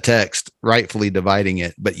taking the text, rightfully dividing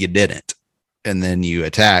it, but you didn't. And then you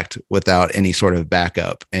attacked without any sort of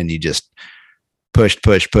backup, and you just push,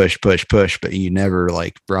 but you never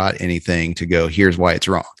like brought anything to go, here's why it's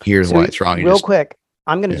wrong. Here's why it's wrong. Real quick,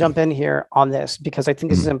 I'm going to jump in here on this because I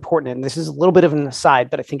think this is important. And this is a little bit of an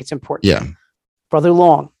aside, but I think it's important. Yeah. Brother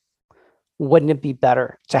Long, wouldn't it be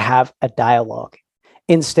better to have a dialogue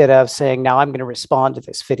instead of saying, now I'm going to respond to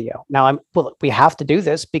this video? Now we have to do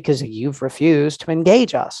this because you've refused to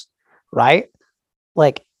engage us, right?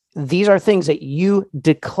 Like, these are things that you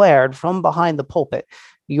declared from behind the pulpit.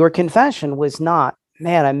 Your confession was not,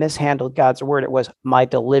 man, I mishandled God's word. It was, my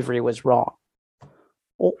delivery was wrong.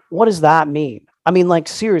 Well, what does that mean? I mean, like,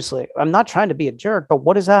 seriously, I'm not trying to be a jerk, but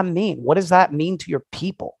what does that mean? What does that mean to your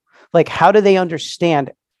people? Like, how do they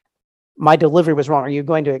understand my delivery was wrong? Are you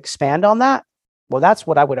going to expand on that? Well, that's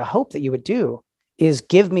what I would hope that you would do, is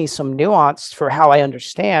give me some nuance for how I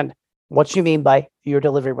understand what you mean by your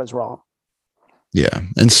delivery was wrong. Yeah.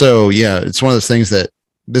 And so, yeah, it's one of those things that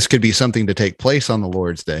this could be something to take place on the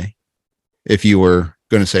Lord's Day. If you were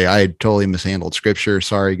going to say, I had totally mishandled scripture,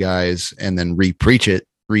 sorry guys, and then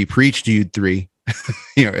repreach Jude 3,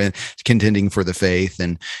 and contending for the faith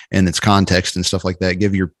and its context and stuff like that.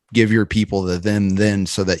 Give your people the them then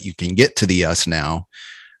so that you can get to the us now.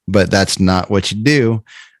 But that's not what you do.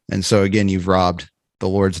 And so again, you've robbed the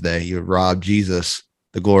Lord's Day. You've robbed Jesus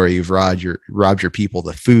the glory. You've robbed your people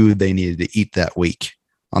the food they needed to eat that week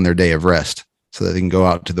on their day of rest, so that they can go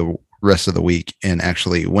out to the rest of the week and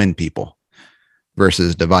actually win people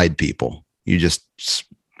versus divide people. You just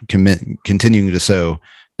continuing to sow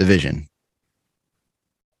division.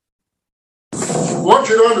 I want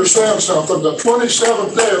you to understand something. The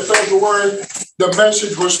 27th day of February, the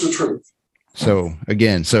message was the truth. So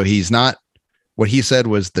again, he's not, what he said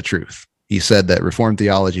was the truth. He said that Reformed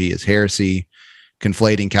theology is heresy,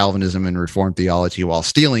 conflating Calvinism and Reformed theology while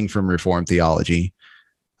stealing from Reformed theology.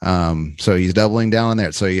 So he's doubling down on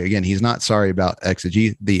that. So again, he's not sorry about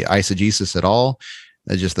the eisegesis at all.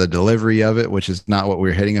 Just the delivery of it, which is not what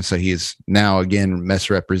we're hitting him. So he's now again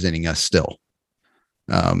misrepresenting us still.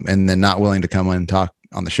 And then not willing to come on and talk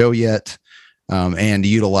on the show yet. And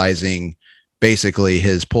utilizing basically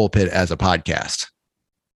his pulpit as a podcast,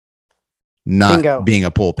 not Bingo. Being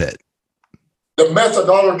a pulpit. The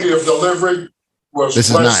methodology of delivery was. This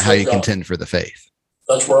is not how you contend for the faith.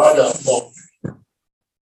 That's where I got involved.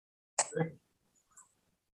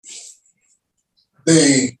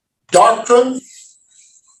 The doctrine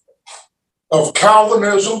of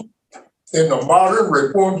Calvinism in the modern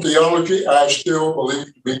Reformed theology, I still believe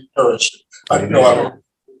to be heresy.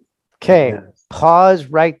 Okay, pause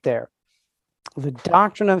right there. The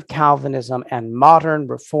doctrine of Calvinism and modern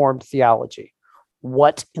Reformed theology.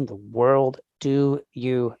 What in the world do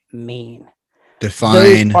you mean?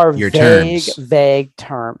 Define your terms. Vague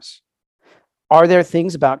terms. Are there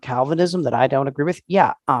things about Calvinism that I don't agree with?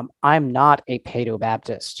 Yeah, I'm not a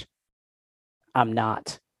Paedo-Baptist. I'm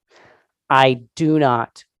not. I do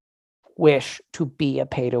not wish to be a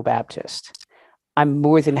Paedo-Baptist. I'm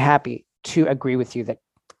more than happy to agree with you that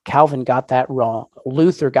Calvin got that wrong.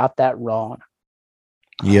 Luther got that wrong.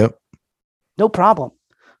 Yep. No problem.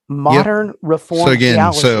 Modern Reformed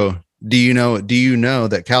theology. Do you know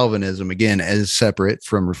that Calvinism again is separate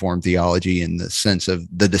from Reformed theology in the sense of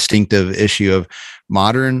the distinctive issue of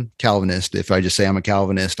modern Calvinist? If I just say I'm a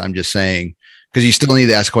Calvinist, I'm just saying, because you still need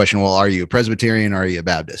to ask the question, well, are you a Presbyterian? Or are you a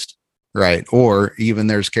Baptist? Right. Or even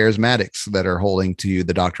there's charismatics that are holding to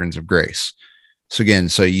the doctrines of grace. So again,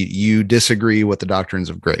 you disagree with the doctrines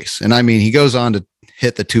of grace. And I mean, he goes on to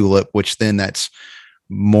hit the tulip, which then that's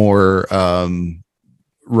more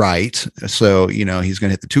right. So, he's going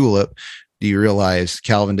to hit the tulip. Do you realize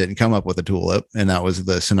Calvin didn't come up with a tulip, and that was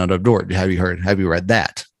the Synod of Dort? Have you read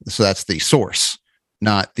that? So that's the source,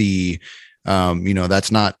 not the,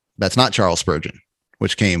 that's not Charles Spurgeon,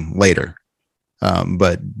 which came later.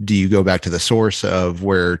 But do you go back to the source of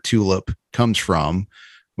where tulip comes from,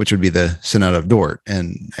 which would be the Synod of Dort,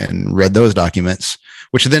 and read those documents,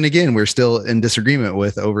 which then again, we're still in disagreement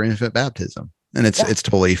with over infant baptism. And it's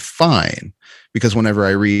totally fine, because whenever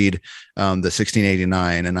I read the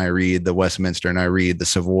 1689 and I read the Westminster and I read the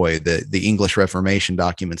Savoy, the English Reformation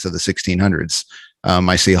documents of the 1600s,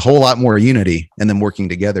 I see a whole lot more unity and them working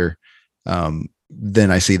together than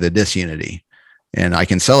I see the disunity. And I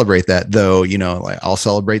can celebrate that, though. I'll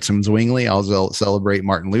celebrate some Zwingli, I'll celebrate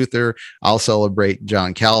Martin Luther, I'll celebrate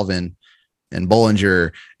John Calvin and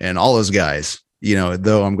Bullinger and all those guys.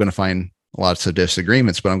 Though I'm going to find lots of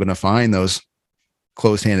disagreements, but I'm going to find those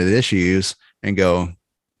close-handed issues and go,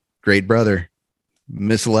 great brother,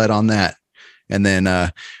 misled on that. And then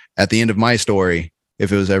at the end of my story,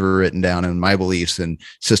 if it was ever written down in my beliefs and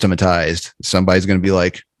systematized, somebody's going to be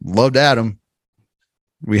like, loved Adam.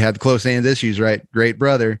 We had close-handed issues, right? Great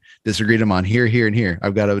brother, disagreed him on here, here, and here.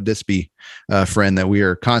 I've got a Dispy friend that we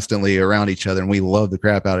are constantly around each other, and we love the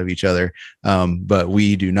crap out of each other. But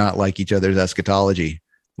we do not like each other's eschatology.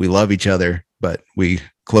 We love each other, but we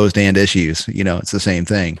closed-hand issues. It's the same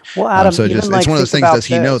thing. Well, Adam, so it's one of those things. Does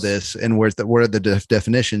he know this? And what are the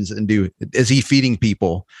definitions? And is he feeding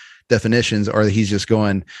people definitions, or he's just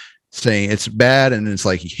saying it's bad and it's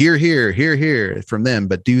like here from them?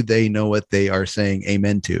 But do they know what they are saying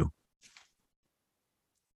amen to?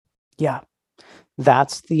 Yeah,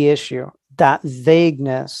 that's the issue. That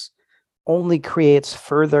vagueness only creates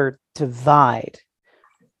further divide.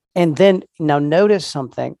 And then now notice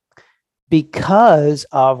something, because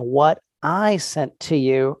of what I sent to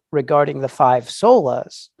you regarding the 5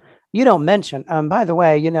 solas, you don't mention, by the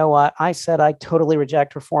way, you know what? I said I totally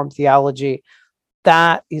reject Reformed theology.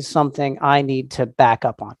 That is something I need to back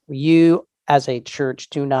up on. You, as a church,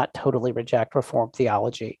 do not totally reject Reformed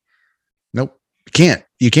theology. Nope. You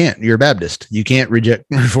can't. You're a Baptist. You can't reject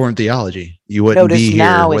Reformed theology. You wouldn't be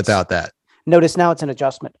here without that. Notice now it's an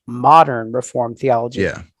adjustment. Modern Reformed theology.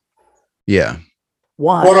 Yeah. Yeah.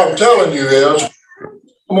 Why? What I'm telling you is,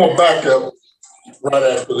 I'm going to back up right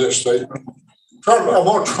after this statement. I'm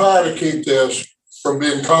going to try to keep this from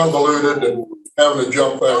being convoluted and having to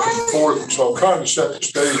jump back and forth. So I'm trying to set the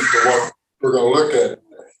stage for what we're going to look at.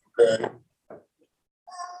 Okay.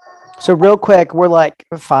 So real quick, we're like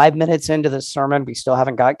 5 minutes into the sermon. We still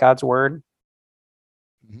haven't got God's word.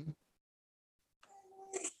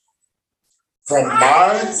 From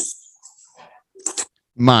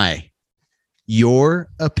your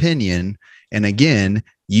opinion. And again,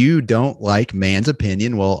 you don't like man's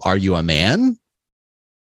opinion. Well, are you a man?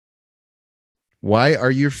 Why are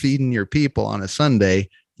you feeding your people on a Sunday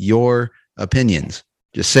your opinions?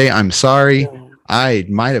 Just say, I'm sorry. I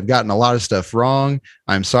might have gotten a lot of stuff wrong.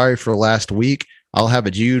 I'm sorry for last week. I'll have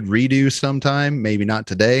a Jude redo sometime, maybe not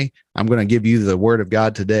today. I'm going to give you the word of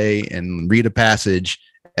God today and read a passage,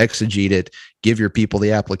 exegete it, give your people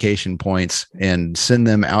the application points, and send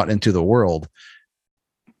them out into the world.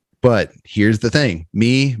 But here's the thing.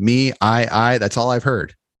 Me, I, that's all I've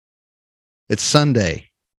heard. It's Sunday.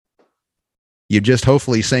 You just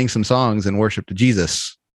hopefully sang some songs and worship to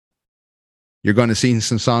Jesus. You're going to sing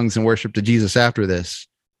some songs and worship to Jesus after this.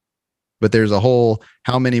 But there's a whole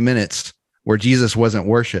how many minutes where Jesus wasn't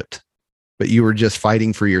worshiped, but you were just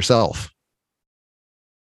fighting for yourself.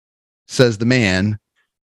 Says the man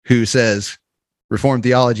who says Reformed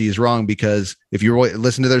theology is wrong because if you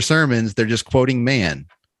listen to their sermons, they're just quoting man.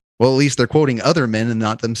 Well, at least they're quoting other men and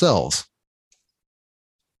not themselves.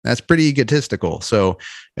 That's pretty egotistical. So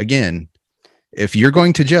again, if you're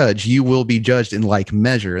going to judge, you will be judged in like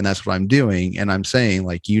measure. And that's what I'm doing. And I'm saying,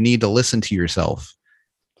 like, you need to listen to yourself.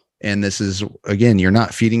 And this is, again, you're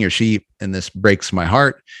not feeding your sheep. And this breaks my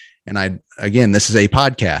heart. And this is a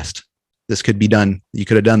podcast. This could be done. You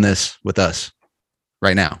could have done this with us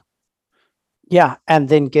right now. Yeah. And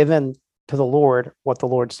then given to the Lord what the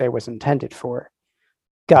Lord's Day was intended for,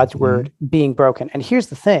 God's word being broken. And here's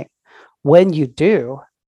the thing. When you do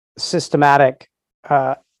systematic,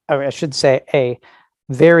 I should say a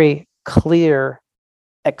very clear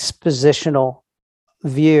expositional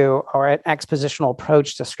view or an expositional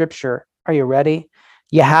approach to scripture, are you ready?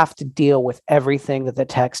 You have to deal with everything that the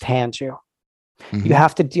text hands you. Mm-hmm. You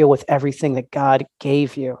have to deal with everything that God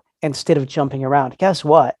gave you instead of jumping around. Guess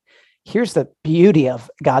what? Here's the beauty of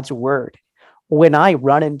God's word. When I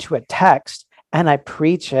run into a text and I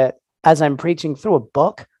preach it as I'm preaching through a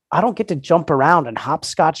book, I don't get to jump around and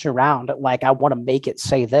hopscotch around like I want to make it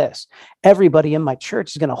say this. Everybody in my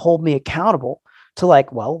church is going to hold me accountable to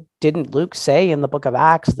like, well, didn't Luke say in the book of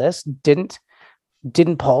Acts this? Didn't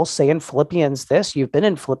Paul say in Philippians this? You've been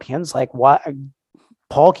in Philippians. Like, why?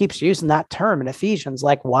 Paul keeps using that term in Ephesians.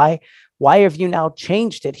 Like, why have you now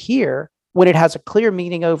changed it here when it has a clear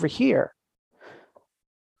meaning over here?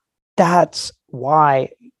 That's why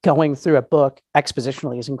going through a book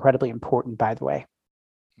expositionally is incredibly important, by the way.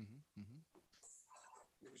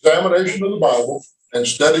 Examination of the Bible and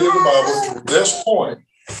study of the Bible to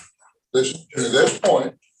this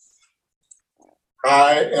point,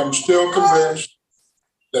 I am still convinced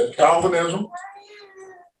that Calvinism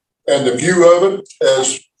and the view of it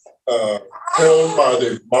as held by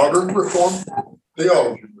the modern Reformed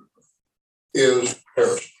theology is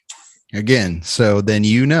heresy. Again, so then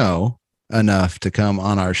you know enough to come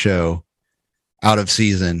on our show out of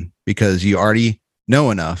season because you already know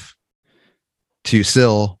enough to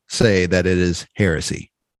still say that it is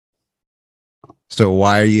heresy. So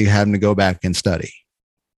why are you having to go back and study?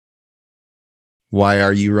 Why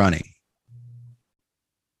are you running?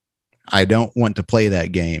 I don't want to play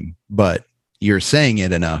that game, but you're saying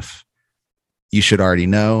it enough. You should already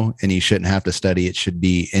know, and you shouldn't have to study. It should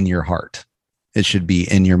be in your heart. It should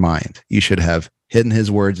be in your mind. You should have hidden his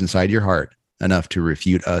words inside your heart enough to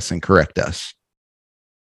refute us and correct us.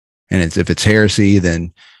 And if it's heresy,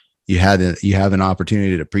 then you have an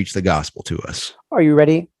opportunity to preach the gospel to us. Are you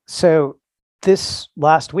ready? So this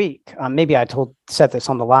last week, maybe I said this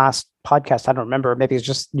on the last podcast. I don't remember. Maybe it's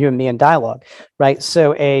just you and me in dialogue, right?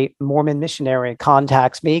 So a Mormon missionary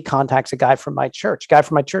contacts a guy from my church. Guy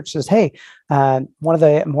from my church says, hey, one of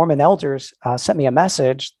the Mormon elders sent me a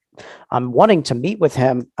message I'm wanting to meet with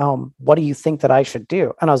him. What do you think that I should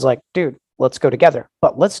do? And I was like, dude, let's go together,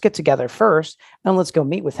 but let's get together first and let's go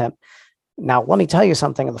meet with him. Now, let me tell you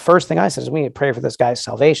something. And the first thing I said is we need to pray for this guy's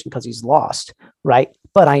salvation because he's lost, right?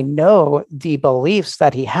 But I know the beliefs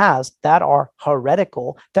that he has that are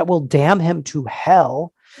heretical, that will damn him to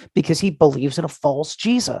hell because he believes in a false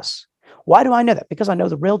Jesus. Why do I know that? Because I know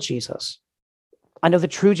the real Jesus. I know the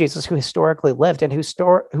true Jesus who historically lived and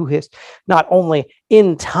who is not only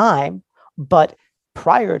in time, but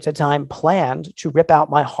prior to time planned to rip out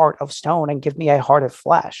my heart of stone and give me a heart of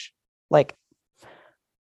flesh. Like,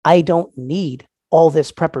 I don't need all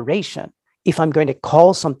this preparation. If I'm going to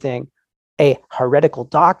call something a heretical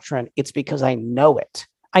doctrine, it's because I know it.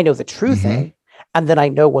 I know the true thing, and then I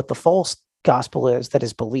know what the false gospel is that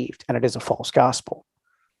is believed, and it is a false gospel.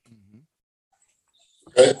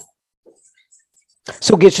 Okay.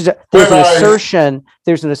 So there's an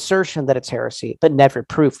assertion that it's heresy, but never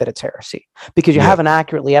proof that it's heresy, because you haven't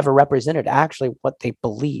accurately ever represented actually what they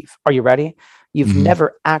believe. Are you ready? You've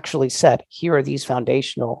never actually said, here are these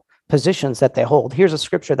foundational positions that they hold. Here's a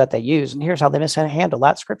scripture that they use, and here's how they mishandle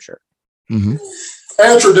that scripture. Answered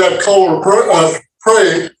that call to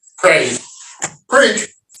preach.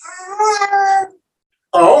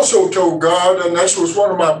 I also told God, and this was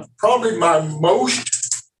one of probably my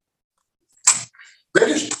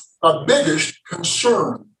biggest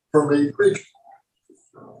concern for me preaching.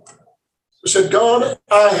 I said, God,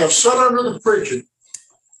 I have sat under the preaching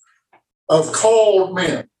of called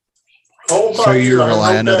men. So you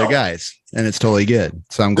rely on other guys, and it's totally good.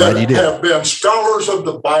 So I'm glad you did. Have been scholars of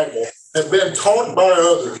the Bible, have been taught by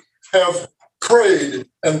others, have prayed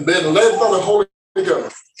and been led by the Holy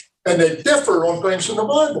Ghost, and they differ on things in the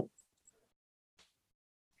Bible.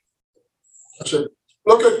 I said,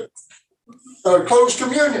 look at closed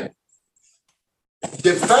communion.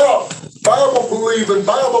 Devout, Bible-believing,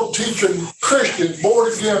 Bible-teaching Christians,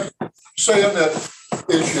 born again, saying that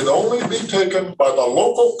it should only be taken by the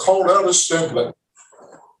local called-out assembly.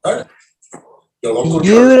 Right? The local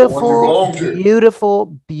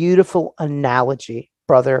beautiful analogy,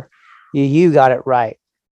 brother. You got it right.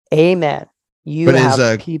 Amen.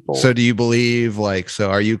 People. So do you believe,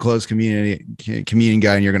 are you a closed communion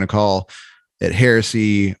guy, and you're going to call it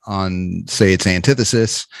heresy on, say, its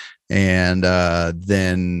antithesis, and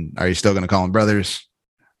then are you still going to call them brothers?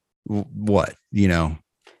 What,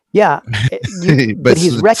 Yeah, but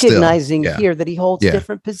he's recognizing here that he holds a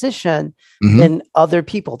different position than other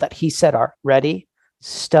people that he said are ready,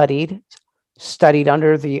 studied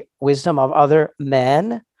under the wisdom of other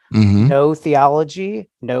men, no theology,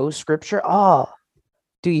 no scripture.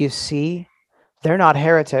 Do you see? They're not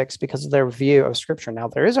heretics because of their view of scripture. Now,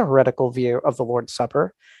 there is a heretical view of the Lord's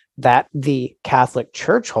Supper that the Catholic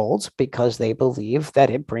Church holds because they believe that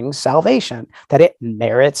it brings salvation, that it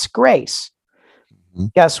merits grace.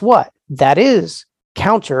 Guess what? That is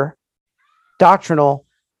counter doctrinal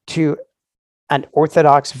to an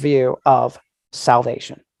Orthodox view of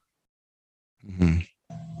salvation.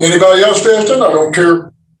 Anybody else testing? I don't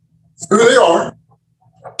care who they are.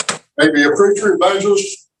 Maybe a preacher,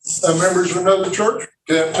 evangelist, members of another church,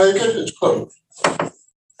 can't take it, it's closed.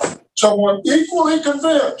 Someone equally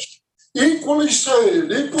convinced, equally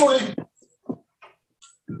saved, equally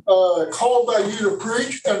called by you to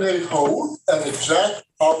preach, and they hold an exact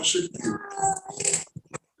opposite view.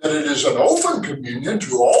 That it is an open communion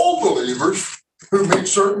to all believers who meet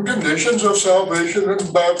certain conditions of salvation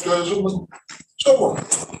and baptism and so on.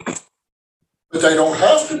 But they don't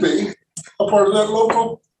have to be a part of that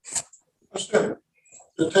local assembly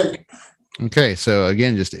to take it. Okay, so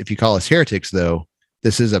again, just if you call us heretics, though,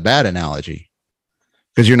 this is a bad analogy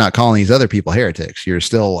because you're not calling these other people heretics. You're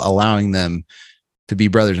still allowing them to be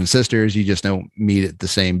brothers and sisters. You just don't meet at the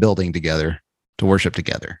same building together to worship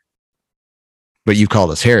together. But you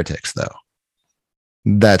called us heretics, though.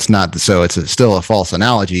 That's not so. It's still a false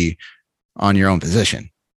analogy on your own position.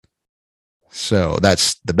 So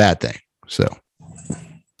that's the bad thing. So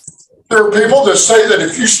there are people that say that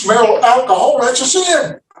if you smell alcohol, that's a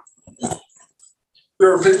sin.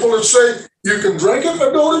 There are people that say you can drink it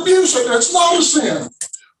but don't abuse it. That's not a sin.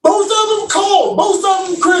 Both of them called, both of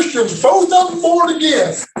them Christians, both of them born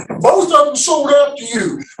again, both of them sold out to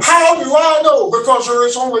you. How do I know? Because there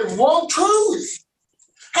is only one truth.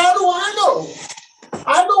 How do I know?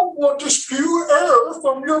 I don't want to spew error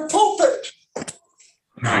from your pulpit.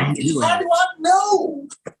 How do I know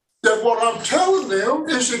that what I'm telling them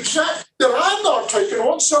is exact, that I'm not taking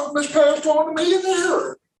on something that's passed on to me in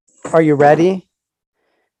error? Are you ready?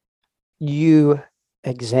 You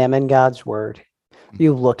examine God's word.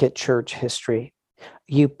 You look at church history.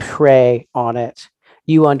 You pray on it.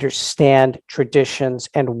 You understand traditions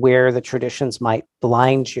and where the traditions might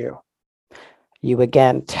blind you. You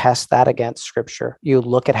again test that against scripture. You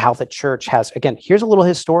look at how the church has, again, here's a little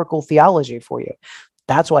historical theology for you.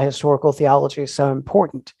 That's why historical theology is so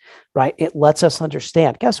important, right? It lets us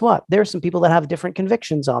understand. Guess what? There are some people that have different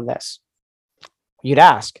convictions on this. You'd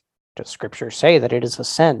ask, does scripture say that it is a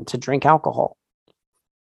sin to drink alcohol?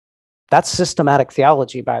 That's systematic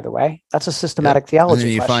theology, by the way. That's a systematic theology. And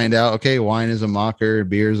then you question. find out, okay, wine is a mocker,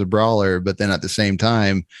 beer is a brawler, but then at the same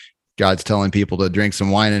time, God's telling people to drink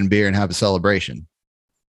some wine and beer and have a celebration.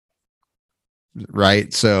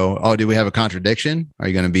 Right? So, do we have a contradiction? Are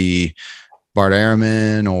you going to be Bart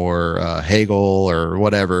Ehrman or Hegel or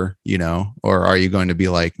whatever, or are you going to be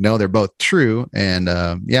like, no, they're both true. And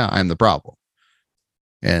I'm the problem.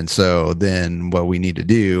 And so then what we need to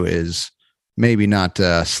do is maybe not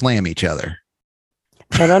slam each other.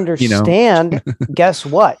 And understand, guess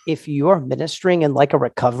what? If you're ministering in like a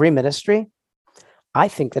recovery ministry, I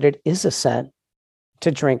think that it is a sin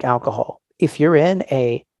to drink alcohol. If you're in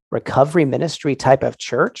a recovery ministry type of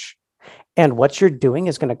church and what you're doing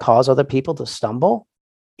is going to cause other people to stumble,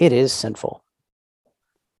 it is sinful.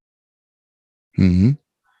 Mm-hmm.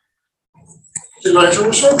 Elijah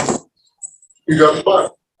was simple. You got the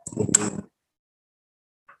Bible.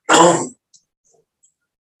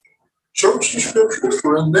 Search the scriptures,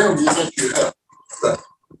 for in them you think you have that.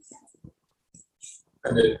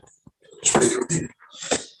 And it speaks of you.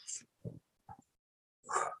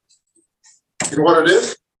 You know what it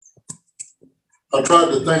is? I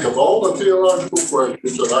tried to think of all the theological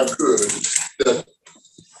questions that I could that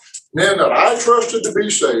men that I trusted to be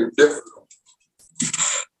saved differently.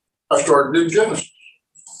 I started in Genesis.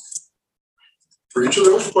 For each of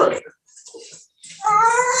those questions.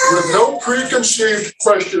 With no preconceived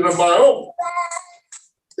question of my own,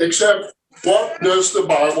 except what does the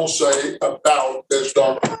Bible say about this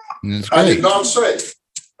doctrine? I did not say,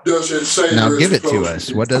 does it say? Now give it to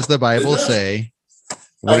us. What does the Bible say?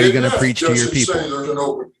 What are you going to preach to your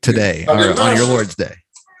people today or on your Lord's Day?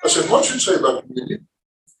 I said, what should it say about communion?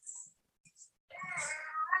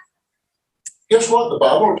 Guess what? The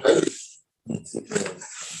Bible tells you.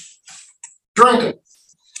 Drinking.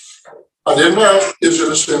 I didn't ask, is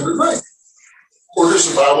it a sin to drink? Or does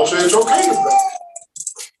the Bible say it's okay to drink?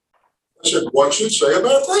 I said, what should it say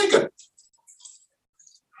about drinking?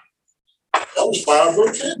 That was 5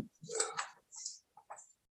 books in.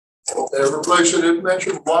 Every place it didn't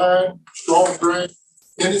mention wine, strong drink,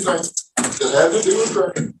 anything that had to do with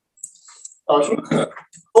drinking. I was looking at it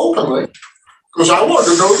openly because I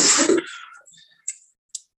wanted to know the truth.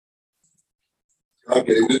 I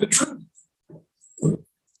gave you the truth.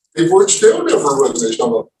 People would still differ with me,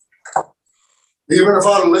 some of them. Even if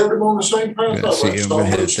I'd have lived them on the same path, I'm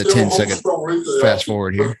going to hit the 10-second fast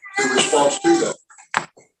forward here. In response to that.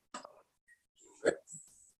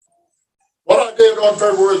 What I did on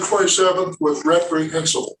February 27th was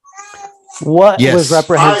reprehensible. What was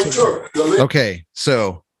reprehensible? Okay,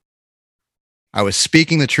 so I was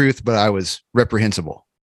speaking the truth, but I was reprehensible.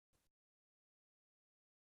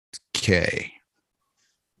 Okay.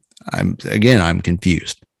 I'm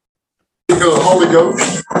confused. Because the Holy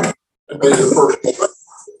Ghost made it personal.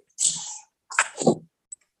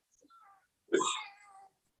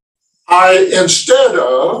 Instead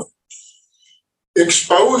of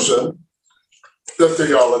exposing the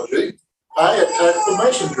theology, I attacked the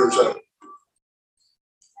messengers of it.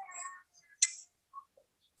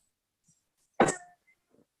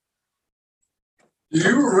 Do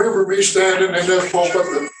you remember me standing in this pulpit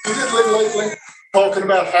repeatedly lately talking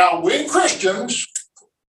about how we Christians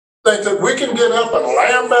think that we can get up and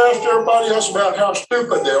lambaste everybody else about how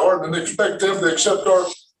stupid they are and expect them to accept our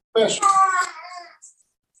message?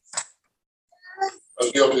 I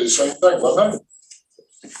was guilty of the same thing, wasn't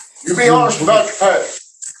I? You be honest about your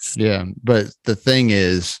past. Yeah, but the thing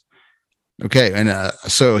is, okay, and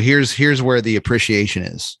so here's where the appreciation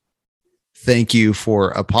is. Thank you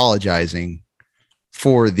for apologizing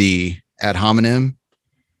for the ad hominem,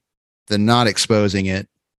 the not exposing it,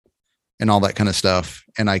 and all that kind of stuff.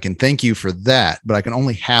 And I can thank you for that, but I can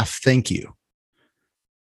only half thank you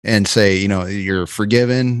and say, you're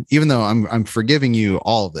forgiven, even though I'm forgiving you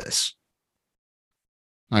all of this.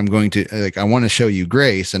 I'm going to I want to show you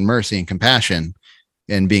grace and mercy and compassion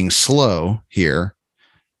and being slow here.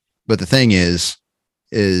 But the thing is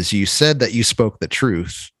you said that you spoke the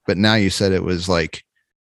truth, but now you said it was like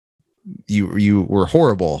you were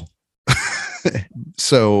horrible.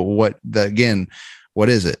 So what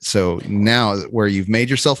is it? So now where you've made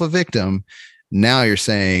yourself a victim, now you're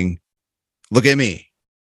saying, look at me.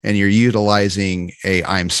 And you're utilizing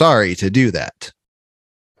I'm sorry to do that.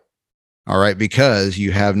 All right. Because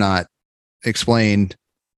you have not explained,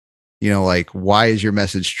 like, why is your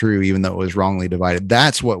message true, even though it was wrongly divided?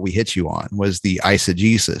 That's what we hit you on, was the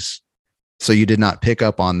eisegesis. So you did not pick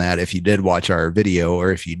up on that if you did watch our video,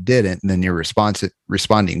 or if you didn't, then you're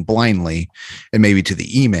responding blindly and maybe to the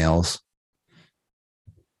emails.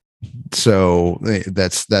 So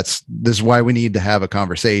this is why we need to have a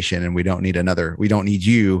conversation, and we don't need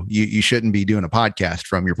you. You shouldn't be doing a podcast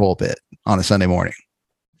from your pulpit on a Sunday morning.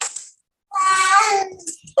 I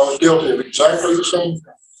was guilty of exactly the same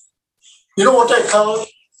thing. You know what they call it?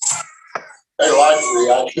 They like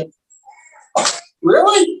reaction.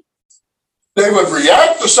 Really? They would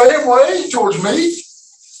react the same way towards me?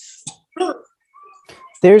 Sure.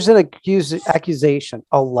 There's an accusation,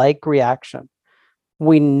 a like reaction.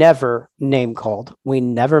 We never name called. We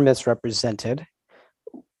never misrepresented.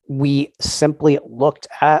 We simply looked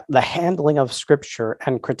at the handling of Scripture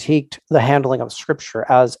and critiqued the handling of Scripture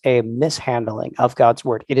as a mishandling of God's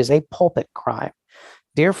word. It is a pulpit crime.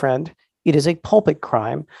 Dear friend, it is a pulpit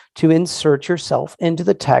crime to insert yourself into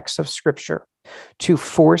the text of Scripture, to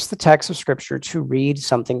force the text of Scripture to read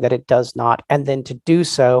something that it does not, and then to do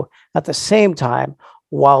so at the same time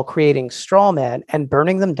while creating straw men and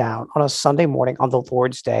burning them down on a Sunday morning on the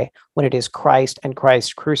Lord's Day, when it is Christ and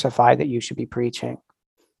Christ crucified that you should be preaching.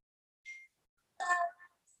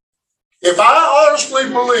 If I honestly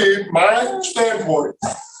believe my standpoint,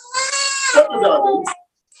 what did I do?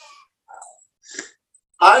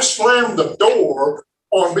 I slammed the door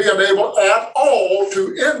on being able at all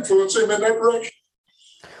to influence him in that direction.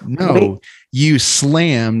 No, you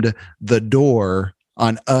slammed the door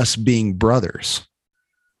on us being brothers.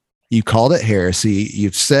 You called it heresy.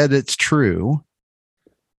 You've said it's true.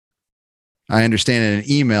 I understand in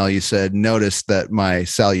an email you said, notice that my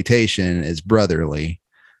salutation is brotherly.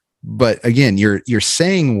 But again, you're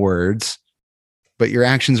saying words, but your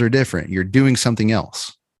actions are different. You're doing something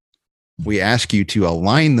else. We ask you to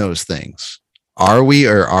align those things. Are we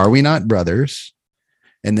or are we not brothers?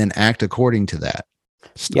 And then act according to that.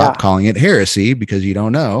 Stop calling it heresy, because you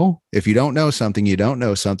don't know. If you don't know something, you don't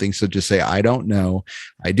know something. So just say, I don't know.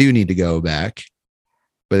 I do need to go back.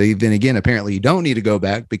 But then again, apparently you don't need to go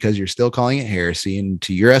back because you're still calling it heresy, and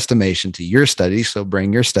to your estimation, to your study. So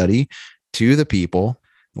bring your study to the people.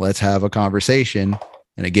 Let's have a conversation.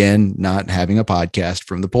 And again, not having a podcast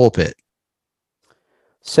from the pulpit.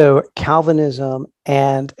 So Calvinism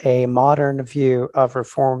and a modern view of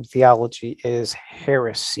Reformed theology is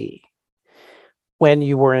heresy. When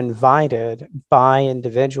you were invited by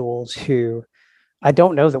individuals who, I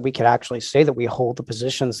don't know that we could actually say that we hold the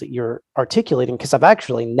positions that you're articulating, because I've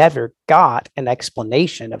actually never got an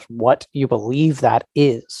explanation of what you believe that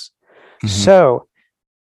is. Mm-hmm. So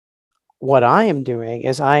what I am doing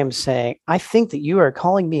is I am saying, I think that you are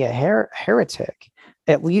calling me a heretic.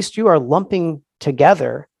 At least you are lumping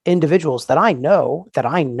together individuals that I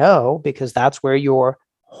know, because that's where your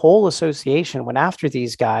whole association went after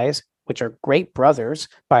these guys, which are great brothers,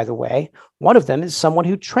 by the way. One of them is someone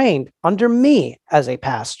who trained under me as a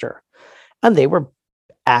pastor, and they were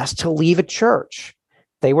asked to leave a church.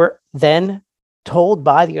 They were then told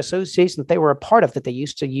by the association that they were a part of, that they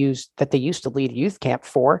used to lead youth camp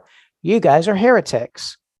for, you guys are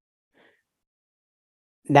heretics.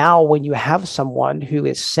 Now, when you have someone who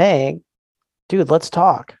is saying, dude, let's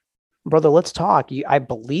talk, brother, let's talk. I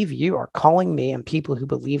believe you are calling me and people who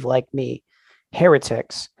believe like me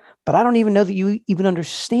heretics, but I don't even know that you even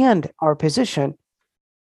understand our position.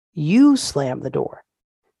 You slam the door.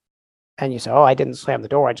 And you say, oh, I didn't slam the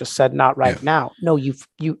door. I just said not right now. No, you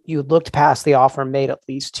looked past the offer made at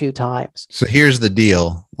least 2 times. So here's the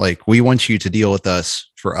deal. Like, we want you to deal with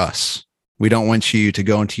us for us. We don't want you to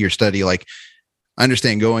go into your study. Like, I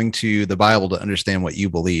understand going to the Bible to understand what you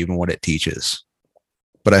believe and what it teaches.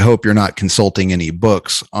 But I hope you're not consulting any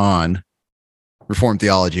books on Reformed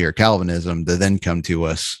theology or Calvinism to then come to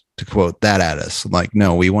us to quote that at us. Like,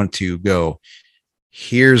 no, we want to go,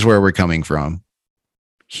 here's where we're coming from.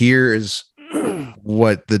 Here's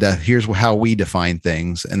here's how we define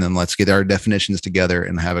things. And then let's get our definitions together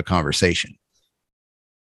and have a conversation.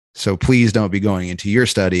 So please don't be going into your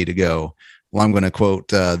study to go, well, I'm going to quote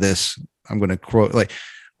this. I'm going to quote,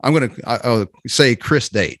 I'll say Chris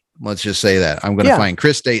Date. Let's just say that I'm going to find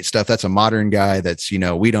Chris Date stuff. That's a modern guy that's,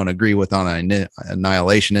 we don't agree with on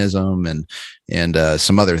annihilationism and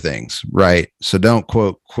some other things. Right. So don't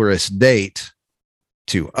quote Chris Date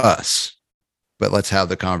to us, but let's have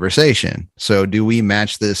the conversation. So do we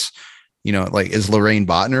match this? Is Lorraine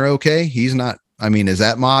Botner okay? He's not. I mean, is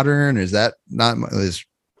that modern? Is that not? Is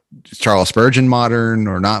Charles Spurgeon modern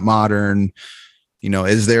or not modern?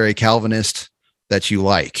 Is there a Calvinist that you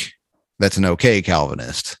like? That's an okay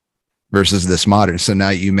Calvinist. versus this modern. So now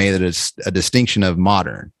you made it a distinction of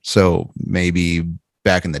modern. So maybe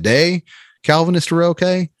back in the day, Calvinists were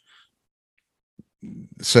okay.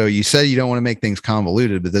 So you said you don't want to make things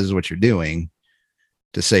convoluted, but this is what you're doing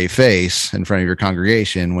to save face in front of your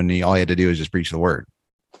congregation when all you had to do is just preach the word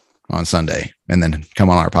on Sunday and then come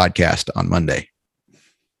on our podcast on Monday.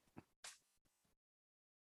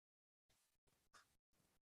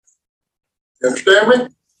 You understand me?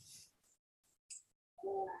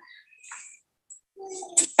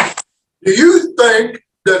 Do you think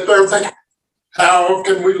that they're thinking, how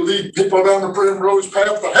can we lead people down the primrose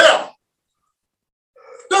path to hell?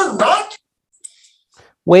 They're not.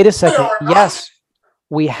 Wait a second. Yes,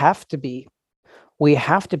 we have to be. We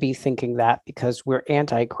have to be thinking that because we're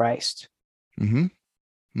Antichrist. Mm-hmm.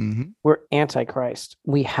 Mm-hmm. We're Antichrist.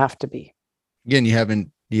 We have to be. Again, he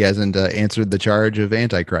hasn't answered the charge of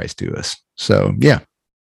Antichrist to us. So, yeah.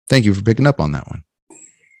 Thank you for picking up on that one.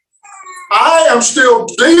 I am still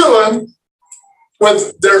dealing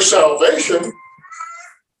with their salvation.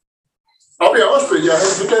 I'll be honest with you, I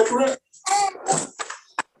haven't put that correct.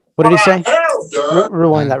 What did he say?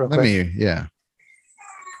 Rewind that real Let quick. me.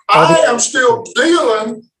 I am still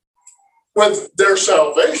dealing with their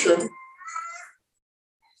salvation.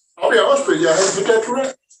 I'll be honest with you, I haven't put that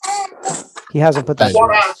correct. He hasn't put that.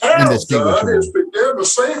 What I have done is begin the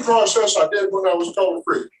same process I did when I was called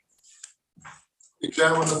free.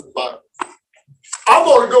 Examining the Bible. I'm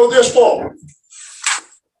going to go this far.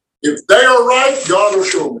 If they are right, God will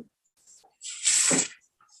show me.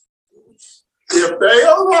 If they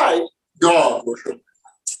are right, God will show me.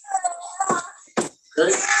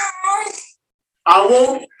 Okay? I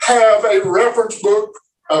won't have a reference book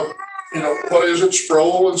of, what is it,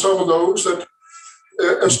 Sproul and some of those that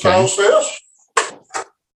espouse this.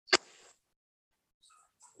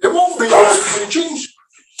 It won't be my teachings.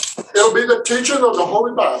 It'll be the teaching of the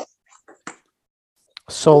Holy Bible.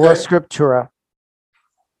 Sola Scriptura.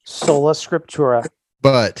 Sola Scriptura.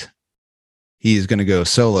 But he's going to go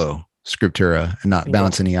solo Scriptura and not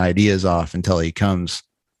bounce any ideas off until he comes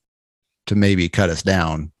to maybe cut us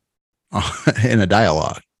down in a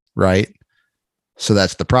dialogue, right? So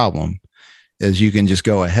that's the problem, is you can just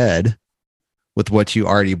go ahead with what you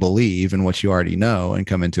already believe and what you already know and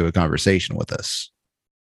come into a conversation with us.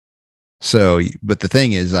 So, but the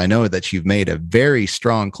thing is, I know that you've made a very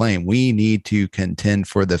strong claim. We need to contend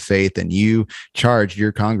for the faith, and you charged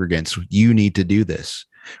your congregants. You need to do this.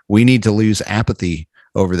 We need to lose apathy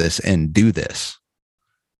over this and do this.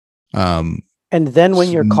 And then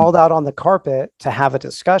when you're called out on the carpet to have a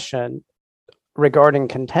discussion regarding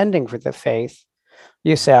contending for the faith,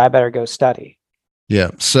 you say, I better go study.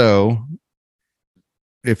 Yeah. So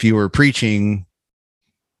if you were preaching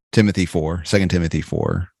Timothy 4, 2 Timothy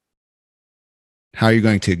 4, how are you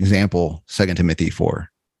going to example 2 Timothy 4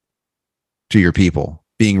 to your people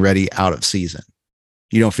being ready out of season?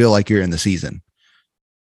 You don't feel like you're in the season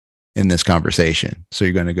in this conversation. So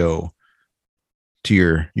you're going to go to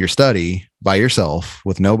your study by yourself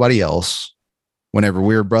with nobody else. Whenever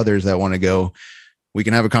we're brothers that want to go, we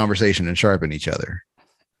can have a conversation and sharpen each other.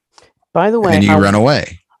 By the way, and you run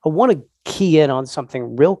away. I want to key in on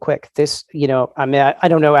something real quick. This, I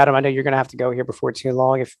don't know, Adam, I know you're going to have to go here before too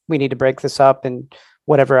long. If we need to break this up and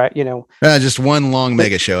whatever, just one long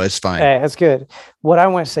mega show. It's fine. That's good. What I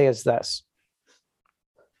want to say is this.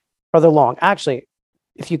 Brother Long, actually,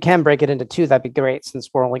 if you can break it into two, that'd be great, since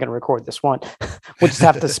we're only going to record this one. We'll just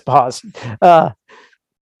have to pause. Brother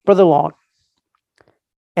Long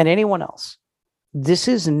and anyone else, this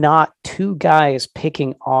is not two guys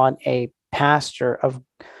picking on a pastor of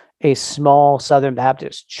a small Southern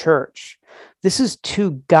Baptist church. This is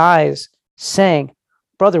two guys saying,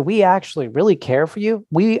 brother, we actually really care for you.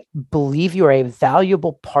 We believe you are a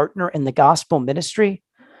valuable partner in the gospel ministry,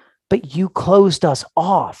 but you closed us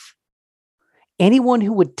off. Anyone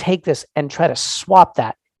who would take this and try to swap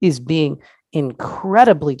that is being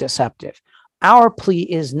incredibly deceptive. Our plea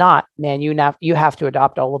is not, man, you have to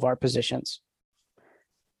adopt all of our positions.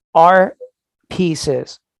 Our piece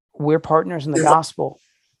is, we're partners in the gospel.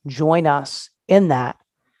 Join us in that.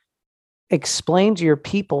 Explain to your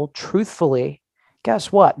people truthfully,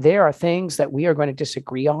 guess what? There are things that we are going to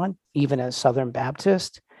disagree on, even as Southern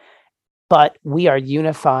Baptist, but we are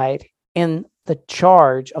unified in the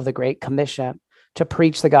charge of the Great Commission to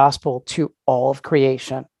preach the gospel to all of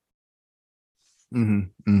creation. Mm-hmm.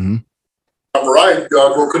 Mm-hmm. I'm right,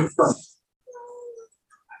 God will confirm.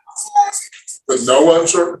 With no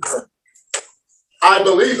uncertainty. I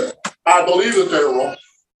believe it. I believe that they're wrong.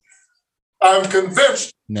 I'm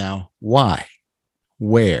convinced. Now, why?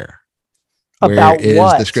 Where About is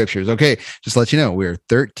what? The scriptures? Okay, just to let you know, we're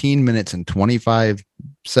 13 minutes and 25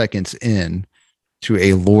 seconds in to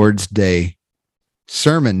a Lord's Day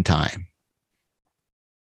sermon time.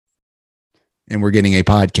 And we're getting a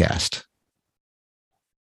podcast.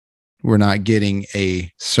 We're not getting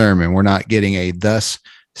a sermon. We're not getting a thus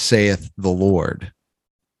saith the Lord.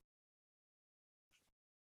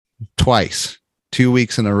 Twice, 2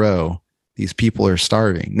 weeks in a row, these people are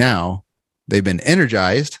starving. Now, they've been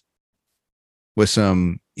energized with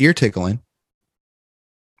some ear tickling,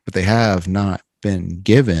 but they have not been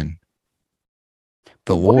given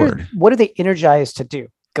the Lord. What are they energized to do?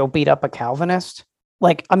 Go beat up a Calvinist?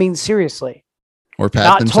 Like, I mean, seriously. Or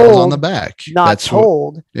pat themselves on the back.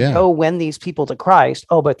 Go win these people to Christ.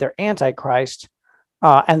 Oh, but they're antichrist,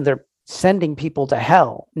 and they're sending people to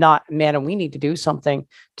hell. Not, man, and we need to do something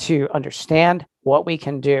to understand what we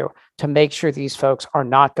can do to make sure these folks are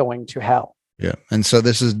not going to hell. Yeah. And so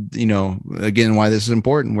this is, again, why this is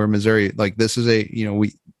important. We're Missouri, like this is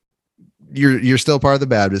you're still part of the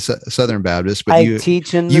Baptist, Southern Baptist, but I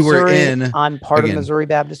teach in Missouri. I'm part of Missouri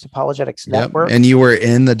Baptist Apologetics Network. And you were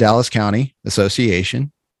in the Dallas County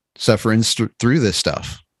Association suffering through this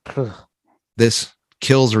stuff. This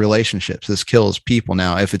kills relationships. This kills people.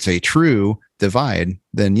 Now, if it's a true divide,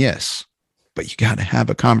 then yes, but you got to have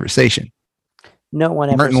a conversation. No one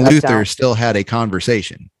ever. Martin Luther still had a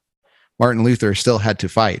conversation. Martin Luther still had to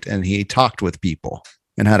fight, and he talked with people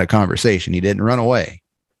and had a conversation. He didn't run away.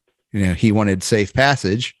 He wanted safe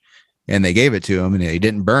passage, and they gave it to him, and he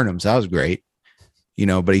didn't burn him. So that was great,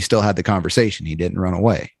 but he still had the conversation. He didn't run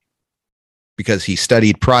away because he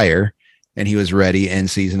studied prior and he was ready in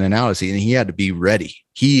season and out of season. And he had to be ready.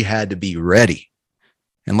 He had to be ready.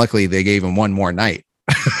 And luckily they gave him one more night,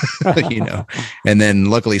 and then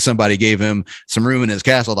luckily somebody gave him some room in his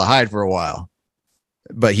castle to hide for a while,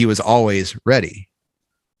 but he was always ready.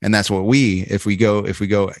 And that's what if we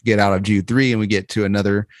go get out of Jude 3 and we get to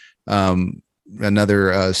another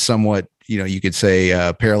somewhat, you could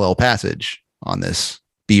say parallel passage on this.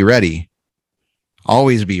 Be ready.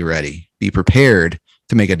 Always be ready. Be prepared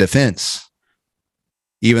to make a defense.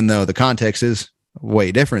 Even though the context is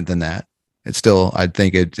way different than that, it's still, I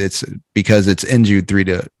think it's because it's in Jude 3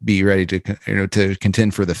 to be ready to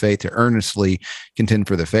contend for the faith, to earnestly contend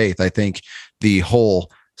for the faith. I think the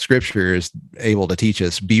whole scripture is able to teach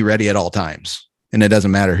us, be ready at all times. And it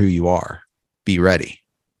doesn't matter who you are, be ready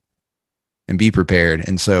and be prepared.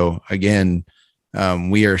 And so again,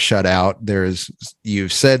 we are shut out.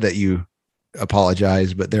 You've said that you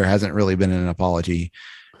apologize, but there hasn't really been an apology,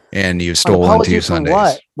 and you've stolen 2 Sundays.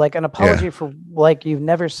 What? Like an apology for, like, you've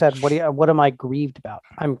never said, what am I grieved about?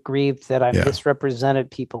 I'm grieved that I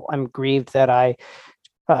misrepresented people. I'm grieved that I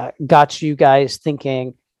got you guys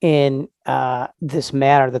thinking in this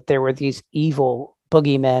manner, that there were these evil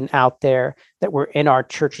boogeymen out there that were in our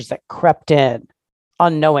churches that crept in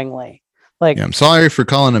unknowingly. Like, I'm sorry for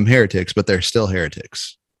calling them heretics, but they're still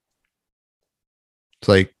heretics. It's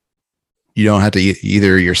like, you don't have to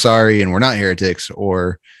either you're sorry and we're not heretics,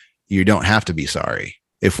 or you don't have to be sorry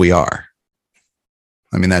if we are.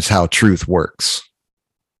 I mean, that's how truth works.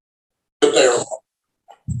 For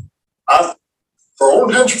all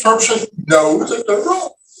intents and purposes, know that they're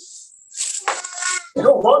wrong. You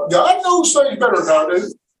know what? God knows things better than I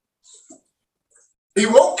do. He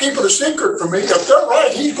won't keep it a secret from me. If they're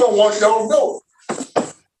right, he's going to want y'all to know.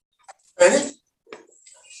 Ain't he? You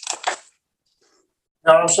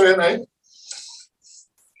know what I'm saying, ain't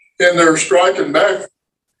he? And they're striking back.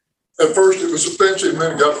 At first it was offensive, and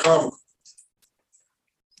then it got comical.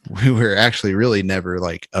 We were actually really never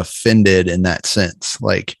like offended in that sense.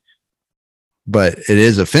 Like, but it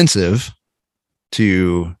is offensive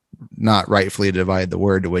to not rightfully divide the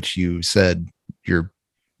word, to which you said your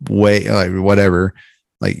way, like whatever,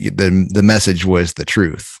 like the message was the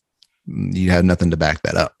truth. You had nothing to back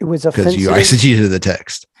that up. It was offensive because you eisegeted the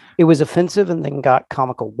text. It was offensive and then got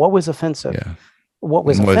comical. What was offensive? Yeah. What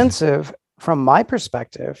was offensive from my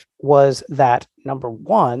perspective was that, number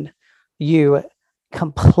one, you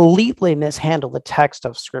completely mishandled the text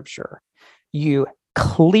of scripture. You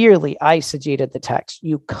clearly eisegeted the text.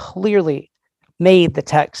 You clearly made the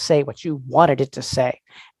text say what you wanted it to say,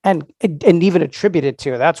 and even attributed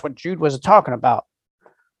to. That's what Jude was talking about.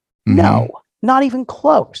 Mm-hmm. No, not even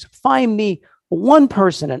close. Find me one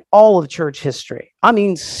person in all of church history. I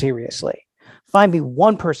mean, seriously, find me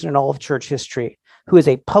one person in all of church history who is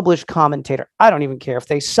a published commentator. I don't even care if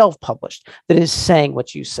they self-published, that is saying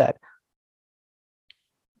what you said.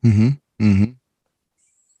 Mm-hmm. Mm-hmm.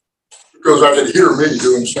 Because I could hear me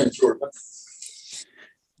doing the same sort of thing.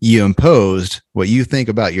 You imposed what you think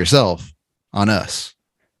about yourself on us.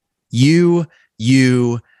 You.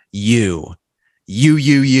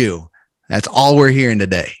 That's all we're hearing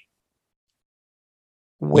today.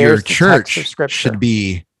 Your church should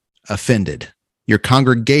be offended. Your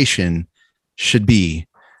congregation should be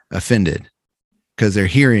offended because they're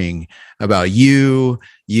hearing about you.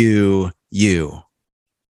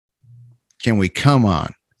 Can we come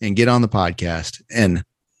on and get on the podcast and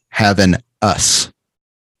have an us?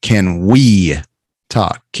 Can we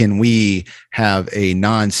talk? Can we have a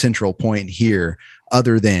non-central point here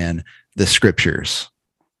other than the scriptures?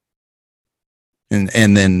 And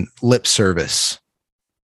then lip service,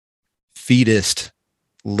 feedist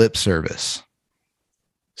lip service.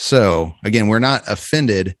 So again, we're not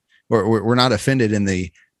offended, or we're not offended in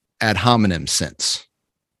the ad hominem sense.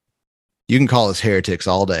 You can call us heretics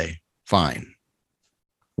all day. Fine.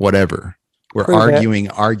 Whatever. We're arguing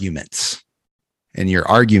arguments, and your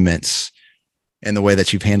arguments and the way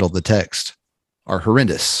that you've handled the text are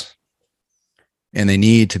horrendous, and they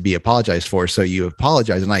need to be apologized for. So you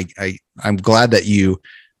apologize. And I'm glad that you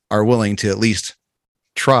are willing to at least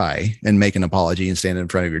try and make an apology and stand in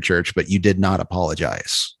front of your church, but you did not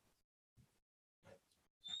apologize.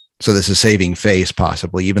 So this is saving face,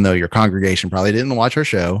 possibly, even though your congregation probably didn't watch our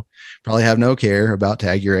show, probably have no care about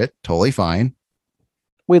Tag You're It. Totally fine.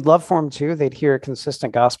 We'd love for them too. They'd hear a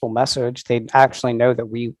consistent gospel message. They'd actually know that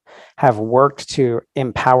we have worked to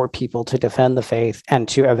empower people to defend the faith and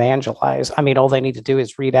to evangelize. I mean, all they need to do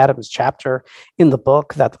is read Adam's chapter in the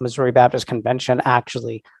book that the Missouri Baptist Convention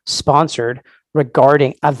actually sponsored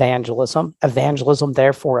regarding evangelism,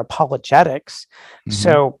 therefore apologetics. Mm-hmm.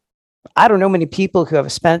 So I don't know many people who have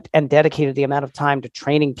spent and dedicated the amount of time to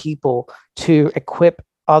training people to equip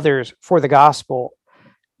others for the gospel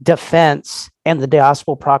defense and the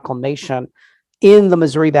gospel proclamation in the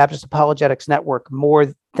Missouri Baptist Apologetics Network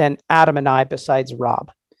more than Adam and I, besides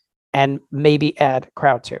Rob and maybe Ed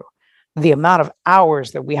Crowd too. The amount of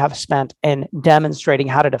hours that we have spent in demonstrating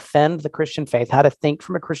how to defend the Christian faith, how to think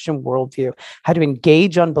from a Christian worldview, how to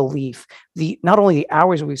engage unbelief, not only the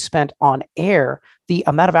hours we've spent on air, the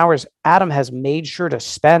amount of hours Adam has made sure to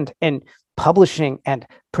spend in publishing and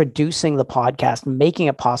producing the podcast, making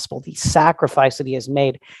it possible, the sacrifice that he has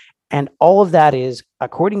made. And all of that is,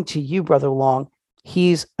 according to you, Brother Long,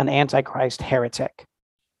 he's an Antichrist heretic.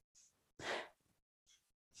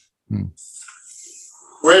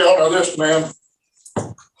 Well, now this, man,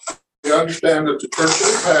 you understand that the church of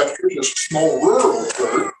the pastors is a small rural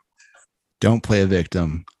church. Don't play a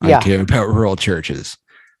victim. Yeah. I care about rural churches.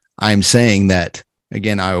 I'm saying that,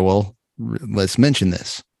 again, let's mention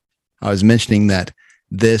this. I was mentioning that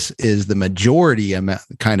this is the majority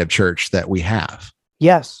kind of church that we have.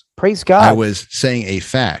 Yes. Praise God. I was saying a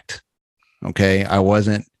fact. Okay. I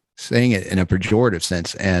wasn't saying it in a pejorative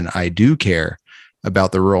sense. And I do care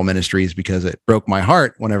about the rural ministries because it broke my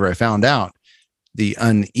heart whenever I found out the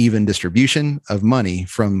uneven distribution of money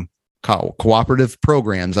from cooperative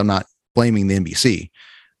programs. I'm not blaming the NBC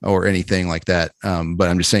or anything like that. But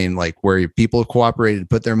I'm just saying, like, where people have cooperated,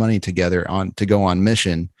 put their money together to go on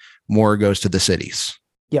mission, more goes to the cities.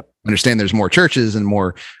 Yep. Understand there's more churches and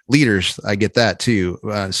more leaders. I get that too.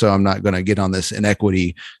 So I'm not going to get on this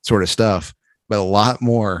inequity sort of stuff, but a lot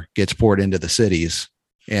more gets poured into the cities.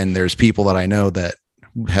 And there's people that I know that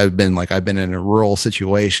have been like, I've been in a rural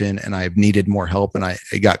situation and I've needed more help and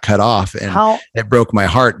it got cut off, and it broke my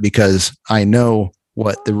heart because I know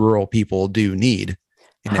what the rural people do need.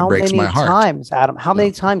 And it breaks my heart. How many times, Adam,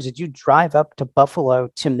 many times did you drive up to Buffalo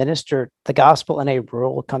to minister the gospel in a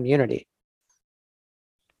rural community?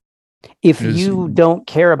 If you don't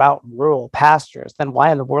care about rural pastors, then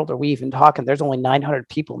why in the world are we even talking? There's only 900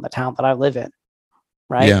 people in the town that I live in,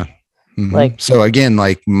 right? Yeah. Mm-hmm. So again,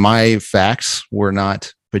 my facts were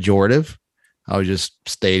not pejorative. I was just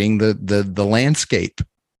stating the landscape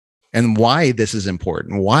and why this is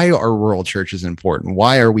important. Why are rural churches important?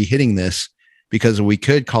 Why are we hitting this? Because we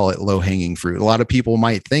could call it low-hanging fruit. A lot of people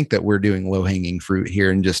might think that we're doing low-hanging fruit here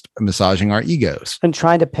and just massaging our egos and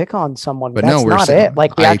trying to pick on someone. But that's not it.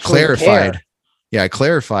 Like, we actually clarified. Care. Yeah, I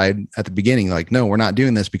clarified at the beginning, like, no, we're not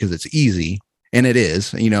doing this because it's easy. And it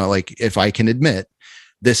is, like, if I can admit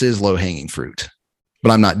this is low-hanging fruit,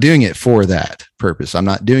 but I'm not doing it for that purpose. I'm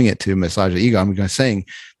not doing it to massage the ego. I'm just saying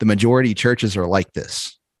the majority churches are like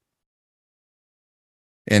this.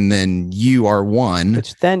 And then you are one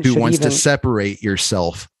who wants to separate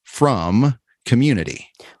yourself from community.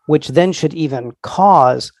 Which then should even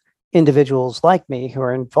cause individuals like me who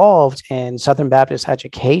are involved in Southern Baptist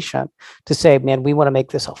education to say, man, we want to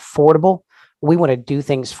make this affordable. We want to do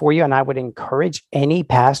things for you. And I would encourage any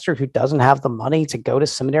pastor who doesn't have the money to go to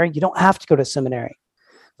seminary. You don't have to go to seminary.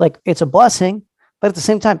 Like, it's a blessing, but at the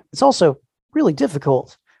same time, it's also really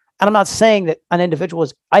difficult. And I'm not saying that an individual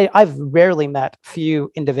is, I've rarely met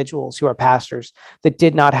few individuals who are pastors that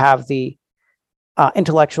did not have the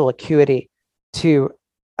intellectual acuity to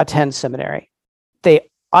attend seminary.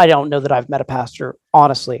 I don't know that I've met a pastor,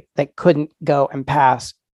 honestly, that couldn't go and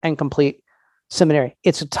pass and complete seminary.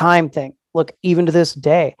 It's a time thing. Look, even to this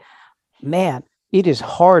day, man, it is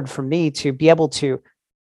hard for me to be able to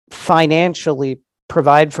financially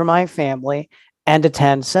provide for my family and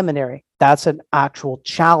attend seminary. That's an actual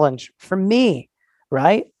challenge for me,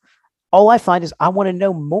 right? All I find is I want to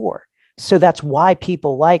know more. So that's why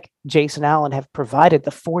people like Jason Allen have provided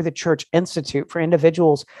the For the Church Institute for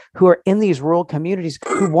individuals who are in these rural communities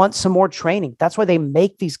who want some more training. That's why they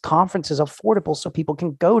make these conferences affordable so people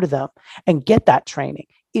can go to them and get that training.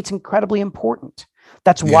 It's incredibly important.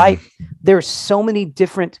 That's why there's so many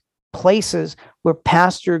different places where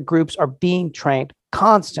pastor groups are being trained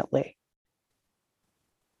constantly.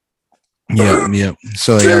 Yeah.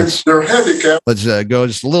 So they're handicapped. Let's go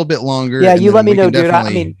just a little bit longer. Yeah, you let me know, dude. I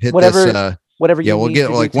mean, whatever. Whatever. Yeah, we'll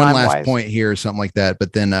get like one last point here or something like that,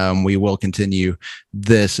 but then we will continue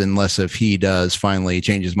this unless if he does finally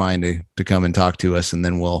change his mind to come and talk to us, and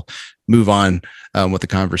then we'll move on with the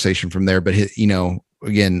conversation from there. But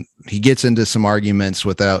again, he gets into some arguments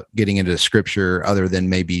without getting into scripture, other than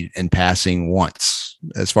maybe in passing once,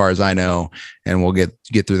 as far as I know, and we'll get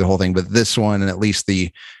through the whole thing. But this one, and at least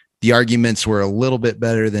the arguments were a little bit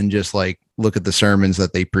better than just like, look at the sermons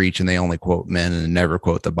that they preach and they only quote men and never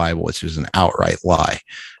quote the Bible, which is an outright lie.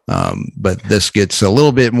 But this gets a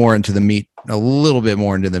little bit more into the meat,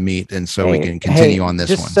 and so we can continue on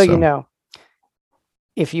this one. So you know,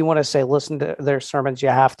 if you want to say listen to their sermons, you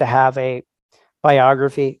have to have a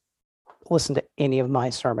biography. Listen to any of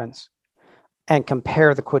my sermons and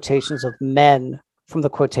compare the quotations of men from the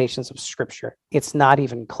quotations of scripture. It's not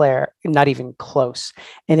even clear, not even close.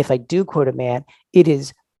 And if I do quote a man, it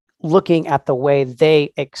is looking at the way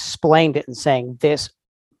they explained it and saying,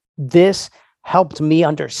 this helped me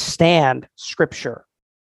understand scripture.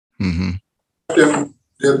 Mm-hmm.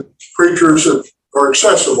 And preachers that are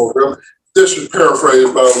accessible. This is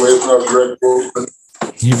paraphrased, by the way, it's not a direct quote. But,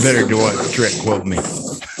 you better direct quote me.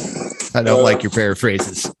 I don't like your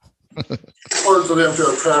paraphrases. Hard for them to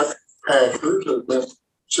attract pastors that have been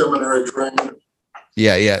seminary trained.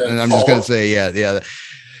 Yeah. And I'm just going to say, yeah.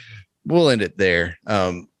 We'll end it there.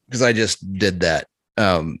 Because I just did that.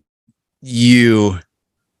 You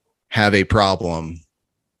have a problem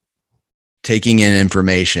taking in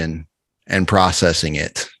information and processing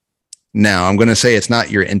it. Now, I'm going to say it's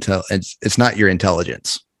not your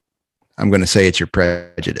intelligence. I'm going to say it's your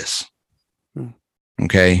prejudice.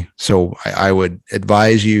 Okay. So I would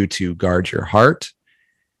advise you to guard your heart,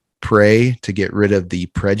 pray to get rid of the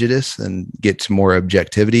prejudice and get to more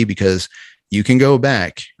objectivity, because you can go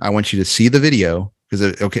back. I want you to see the video,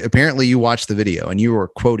 because apparently you watched the video and you're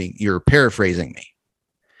paraphrasing me,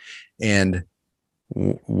 and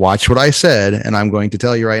watch what I said. And I'm going to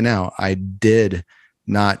tell you right now, I did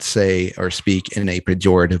not say or speak in a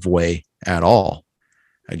pejorative way at all.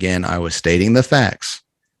 Again, I was stating the facts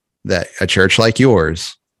that a church like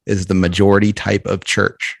yours is the majority type of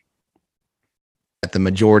church. That the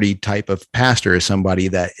majority type of pastor is somebody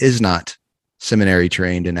that is not seminary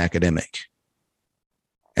trained and academic.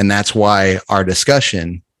 And that's why our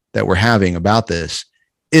discussion that we're having about this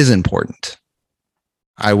is important.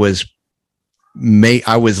 I was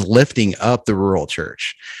lifting up the rural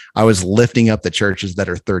church. I was lifting up the churches that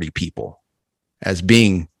are 30 people as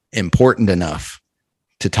being important enough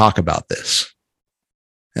to talk about this.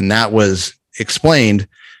 And that was explained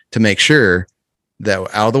to make sure that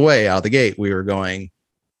out of the gate, we were going,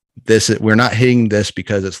 we're not hitting this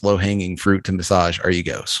because it's low hanging fruit to massage our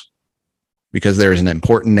egos, because there is an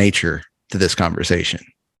important nature to this conversation.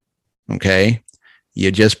 Okay.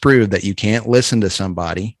 You just proved that you can't listen to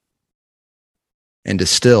somebody and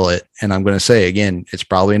distill it. And I'm going to say again, it's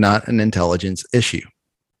probably not an intelligence issue.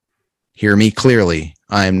 Hear me clearly.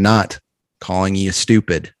 I am not calling you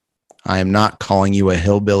stupid. I am not calling you a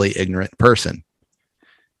hillbilly ignorant person.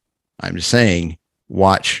 I'm just saying,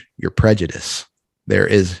 watch your prejudice. There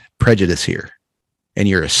is prejudice here. And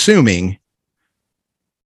you're assuming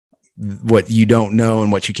what you don't know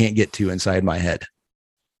and what you can't get to inside my head.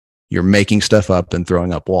 You're making stuff up and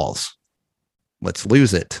throwing up walls. Let's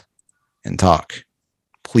lose it and talk,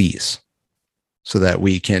 please, so that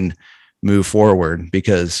we can move forward,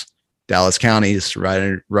 because Dallas County is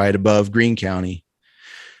right above Greene County,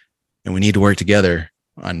 and we need to work together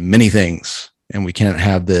on many things. And we can't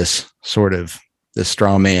have this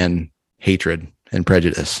straw man hatred and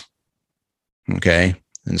prejudice. Okay.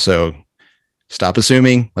 And so stop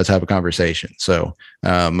assuming, let's have a conversation. So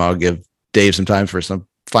I'll give Dave some time for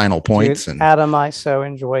final points. Dude, Adam, I so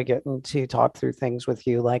enjoy getting to talk through things with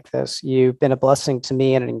you like this. You've been a blessing to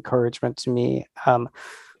me and an encouragement to me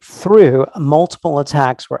through multiple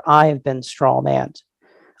attacks where I have been strawmanned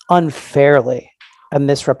unfairly and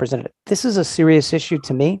misrepresented. This is a serious issue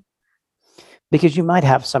to me because you might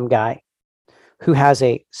have some guy who has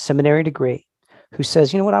a seminary degree who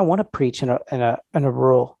says, you know what, I want to preach in a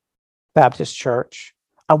rural Baptist church.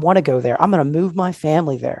 I want to go there. I'm going to move my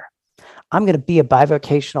family there. I'm going to be a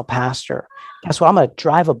bivocational pastor. Guess what? I'm going to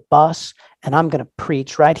drive a bus and I'm going to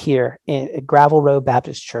preach right here in Gravel Road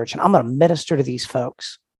Baptist Church. And I'm going to minister to these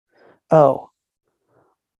folks. Oh,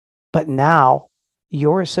 but now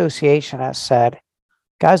your association has said,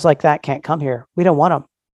 guys like that can't come here. We don't want them.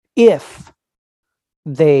 If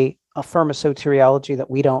they affirm a soteriology that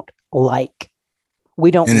we don't like.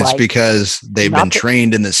 And it's because they've been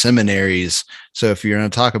trained in the seminaries. So if you're going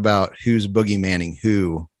to talk about who's boogeymanning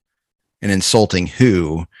who and insulting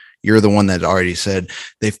who, you're the one that already said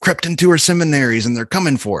they've crept into our seminaries and they're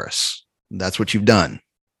coming for us. That's what you've done.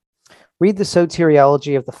 Read the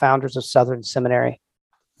soteriology of the founders of Southern Seminary.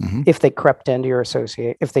 Mm-hmm. If they crept into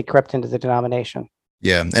if they crept into the denomination.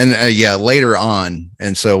 Yeah. And later on.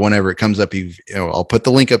 And so whenever it comes up, I'll put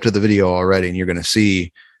the link up to the video already and you're going to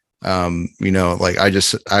see,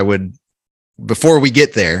 I would, before we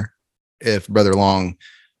get there, if Brother Long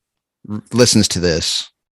listens to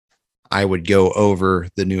this, I would go over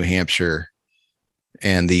the New Hampshire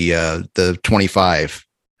and the 25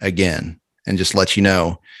 again and just let you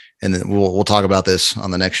know. And then we'll talk about this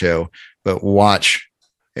on the next show, but watch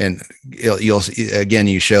and you'll again,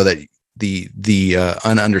 you show that the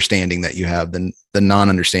ununderstanding that you have, the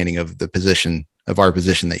non-understanding of the position of our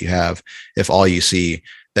position that you have, if all you see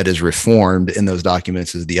that is reformed in those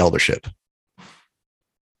documents is the eldership.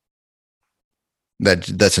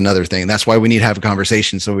 That's another thing. That's why we need to have a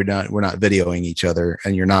conversation. So we're not videoing each other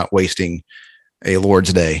and you're not wasting a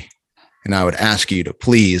Lord's Day. And I would ask you to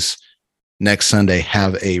please next Sunday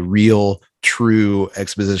have a real, true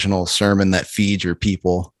expositional sermon that feeds your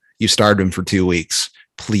people. You starved them for 2 weeks.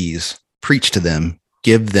 Please preach to them,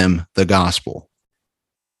 give them the gospel.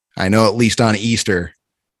 I know at least on Easter,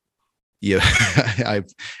 I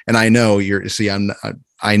know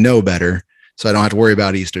I know better, so I don't have to worry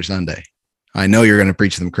about Easter Sunday. I know you're going to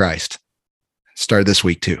preach them Christ. Start this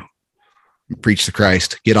week too. Preach the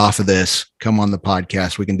Christ, get off of this, come on the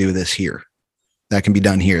podcast. We can do this here. That can be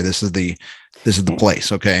done here. This is the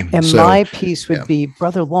place. Okay. And my piece would be,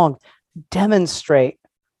 Brother Long, demonstrate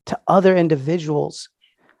to other individuals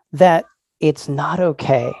that it's not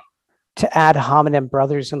okay to ad hominem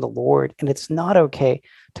brothers in the Lord. And it's not okay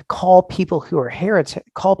to call people who are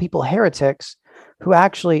heretics who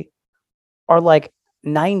actually are like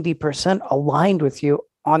 90% aligned with you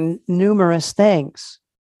on numerous things.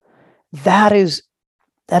 That is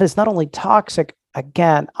not only toxic.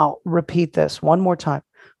 Again, I'll repeat this one more time.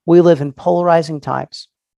 We live in polarizing times.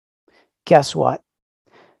 Guess what?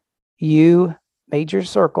 You made your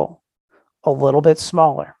circle a little bit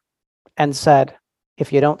smaller and said,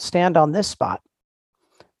 if you don't stand on this spot,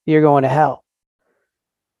 you're going to hell.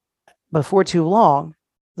 Before too long,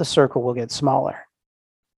 the circle will get smaller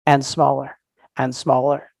and smaller and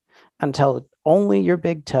smaller until only your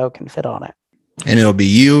big toe can fit on it. And it'll be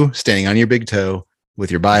you standing on your big toe with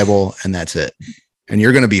your Bible, and that's it. And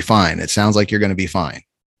you're going to be fine. It sounds like you're going to be fine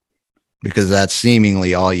because that's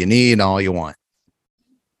seemingly all you need, all you want.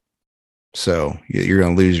 So you're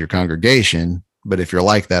going to lose your congregation. But if you're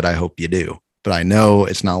like that, I hope you do. But I know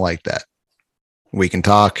it's not like that. We can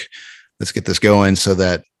talk. Let's get this going so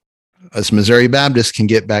that us Missouri Baptists can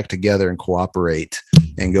get back together and cooperate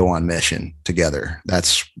and go on mission together.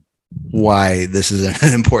 That's why this is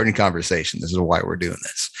an important conversation. This is why we're doing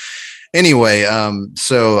this. Anyway,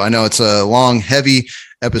 so I know it's a long, heavy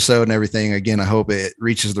episode and everything. Again, I hope it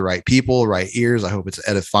reaches the right people, right ears. I hope it's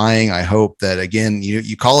edifying. I hope that, again,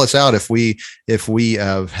 you call us out if we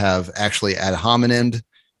have actually ad hominem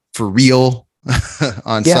for real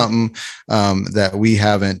on something that we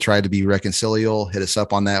haven't tried to be reconcilial. Hit us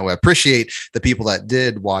up on that. We appreciate the people that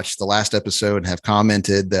did watch the last episode and have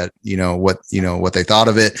commented that what they thought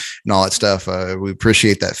of it and all that stuff. We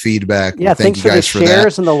appreciate that feedback. Yeah, thanks for the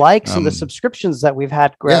shares and the likes and the subscriptions that we've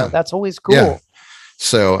had grow. Yeah, that's always cool. Yeah.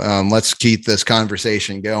 So let's keep this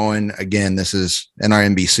conversation going. Again, this is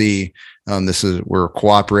NRNBC. We're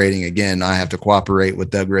cooperating. Again, I have to cooperate with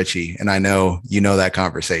Doug Ritchie, and I know that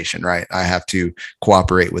conversation, right? I have to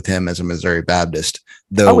cooperate with him as a Missouri Baptist,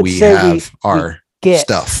 though we have our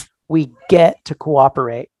stuff. We get to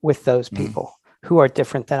cooperate with those people who are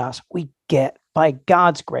different than us. We get, by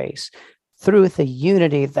God's grace, through the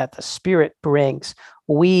unity that the Spirit brings,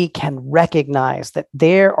 we can recognize that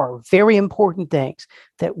there are very important things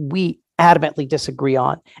that we adamantly disagree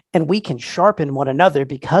on, and we can sharpen one another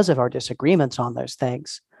because of our disagreements on those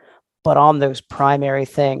things. But on those primary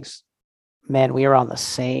things, man, we are on the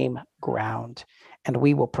same ground, and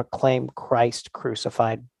we will proclaim Christ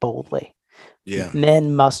crucified boldly. Yeah.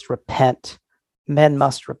 Men must repent. Men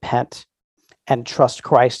must repent and trust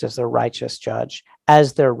Christ as their righteous judge,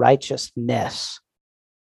 as their righteousness.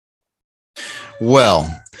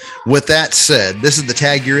 Well, with that said, this is the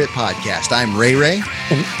Tag You're It podcast. I'm Ray Ray.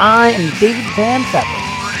 And I am David Van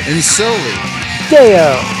Feather. And Soli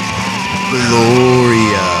Deo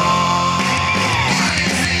Gloria.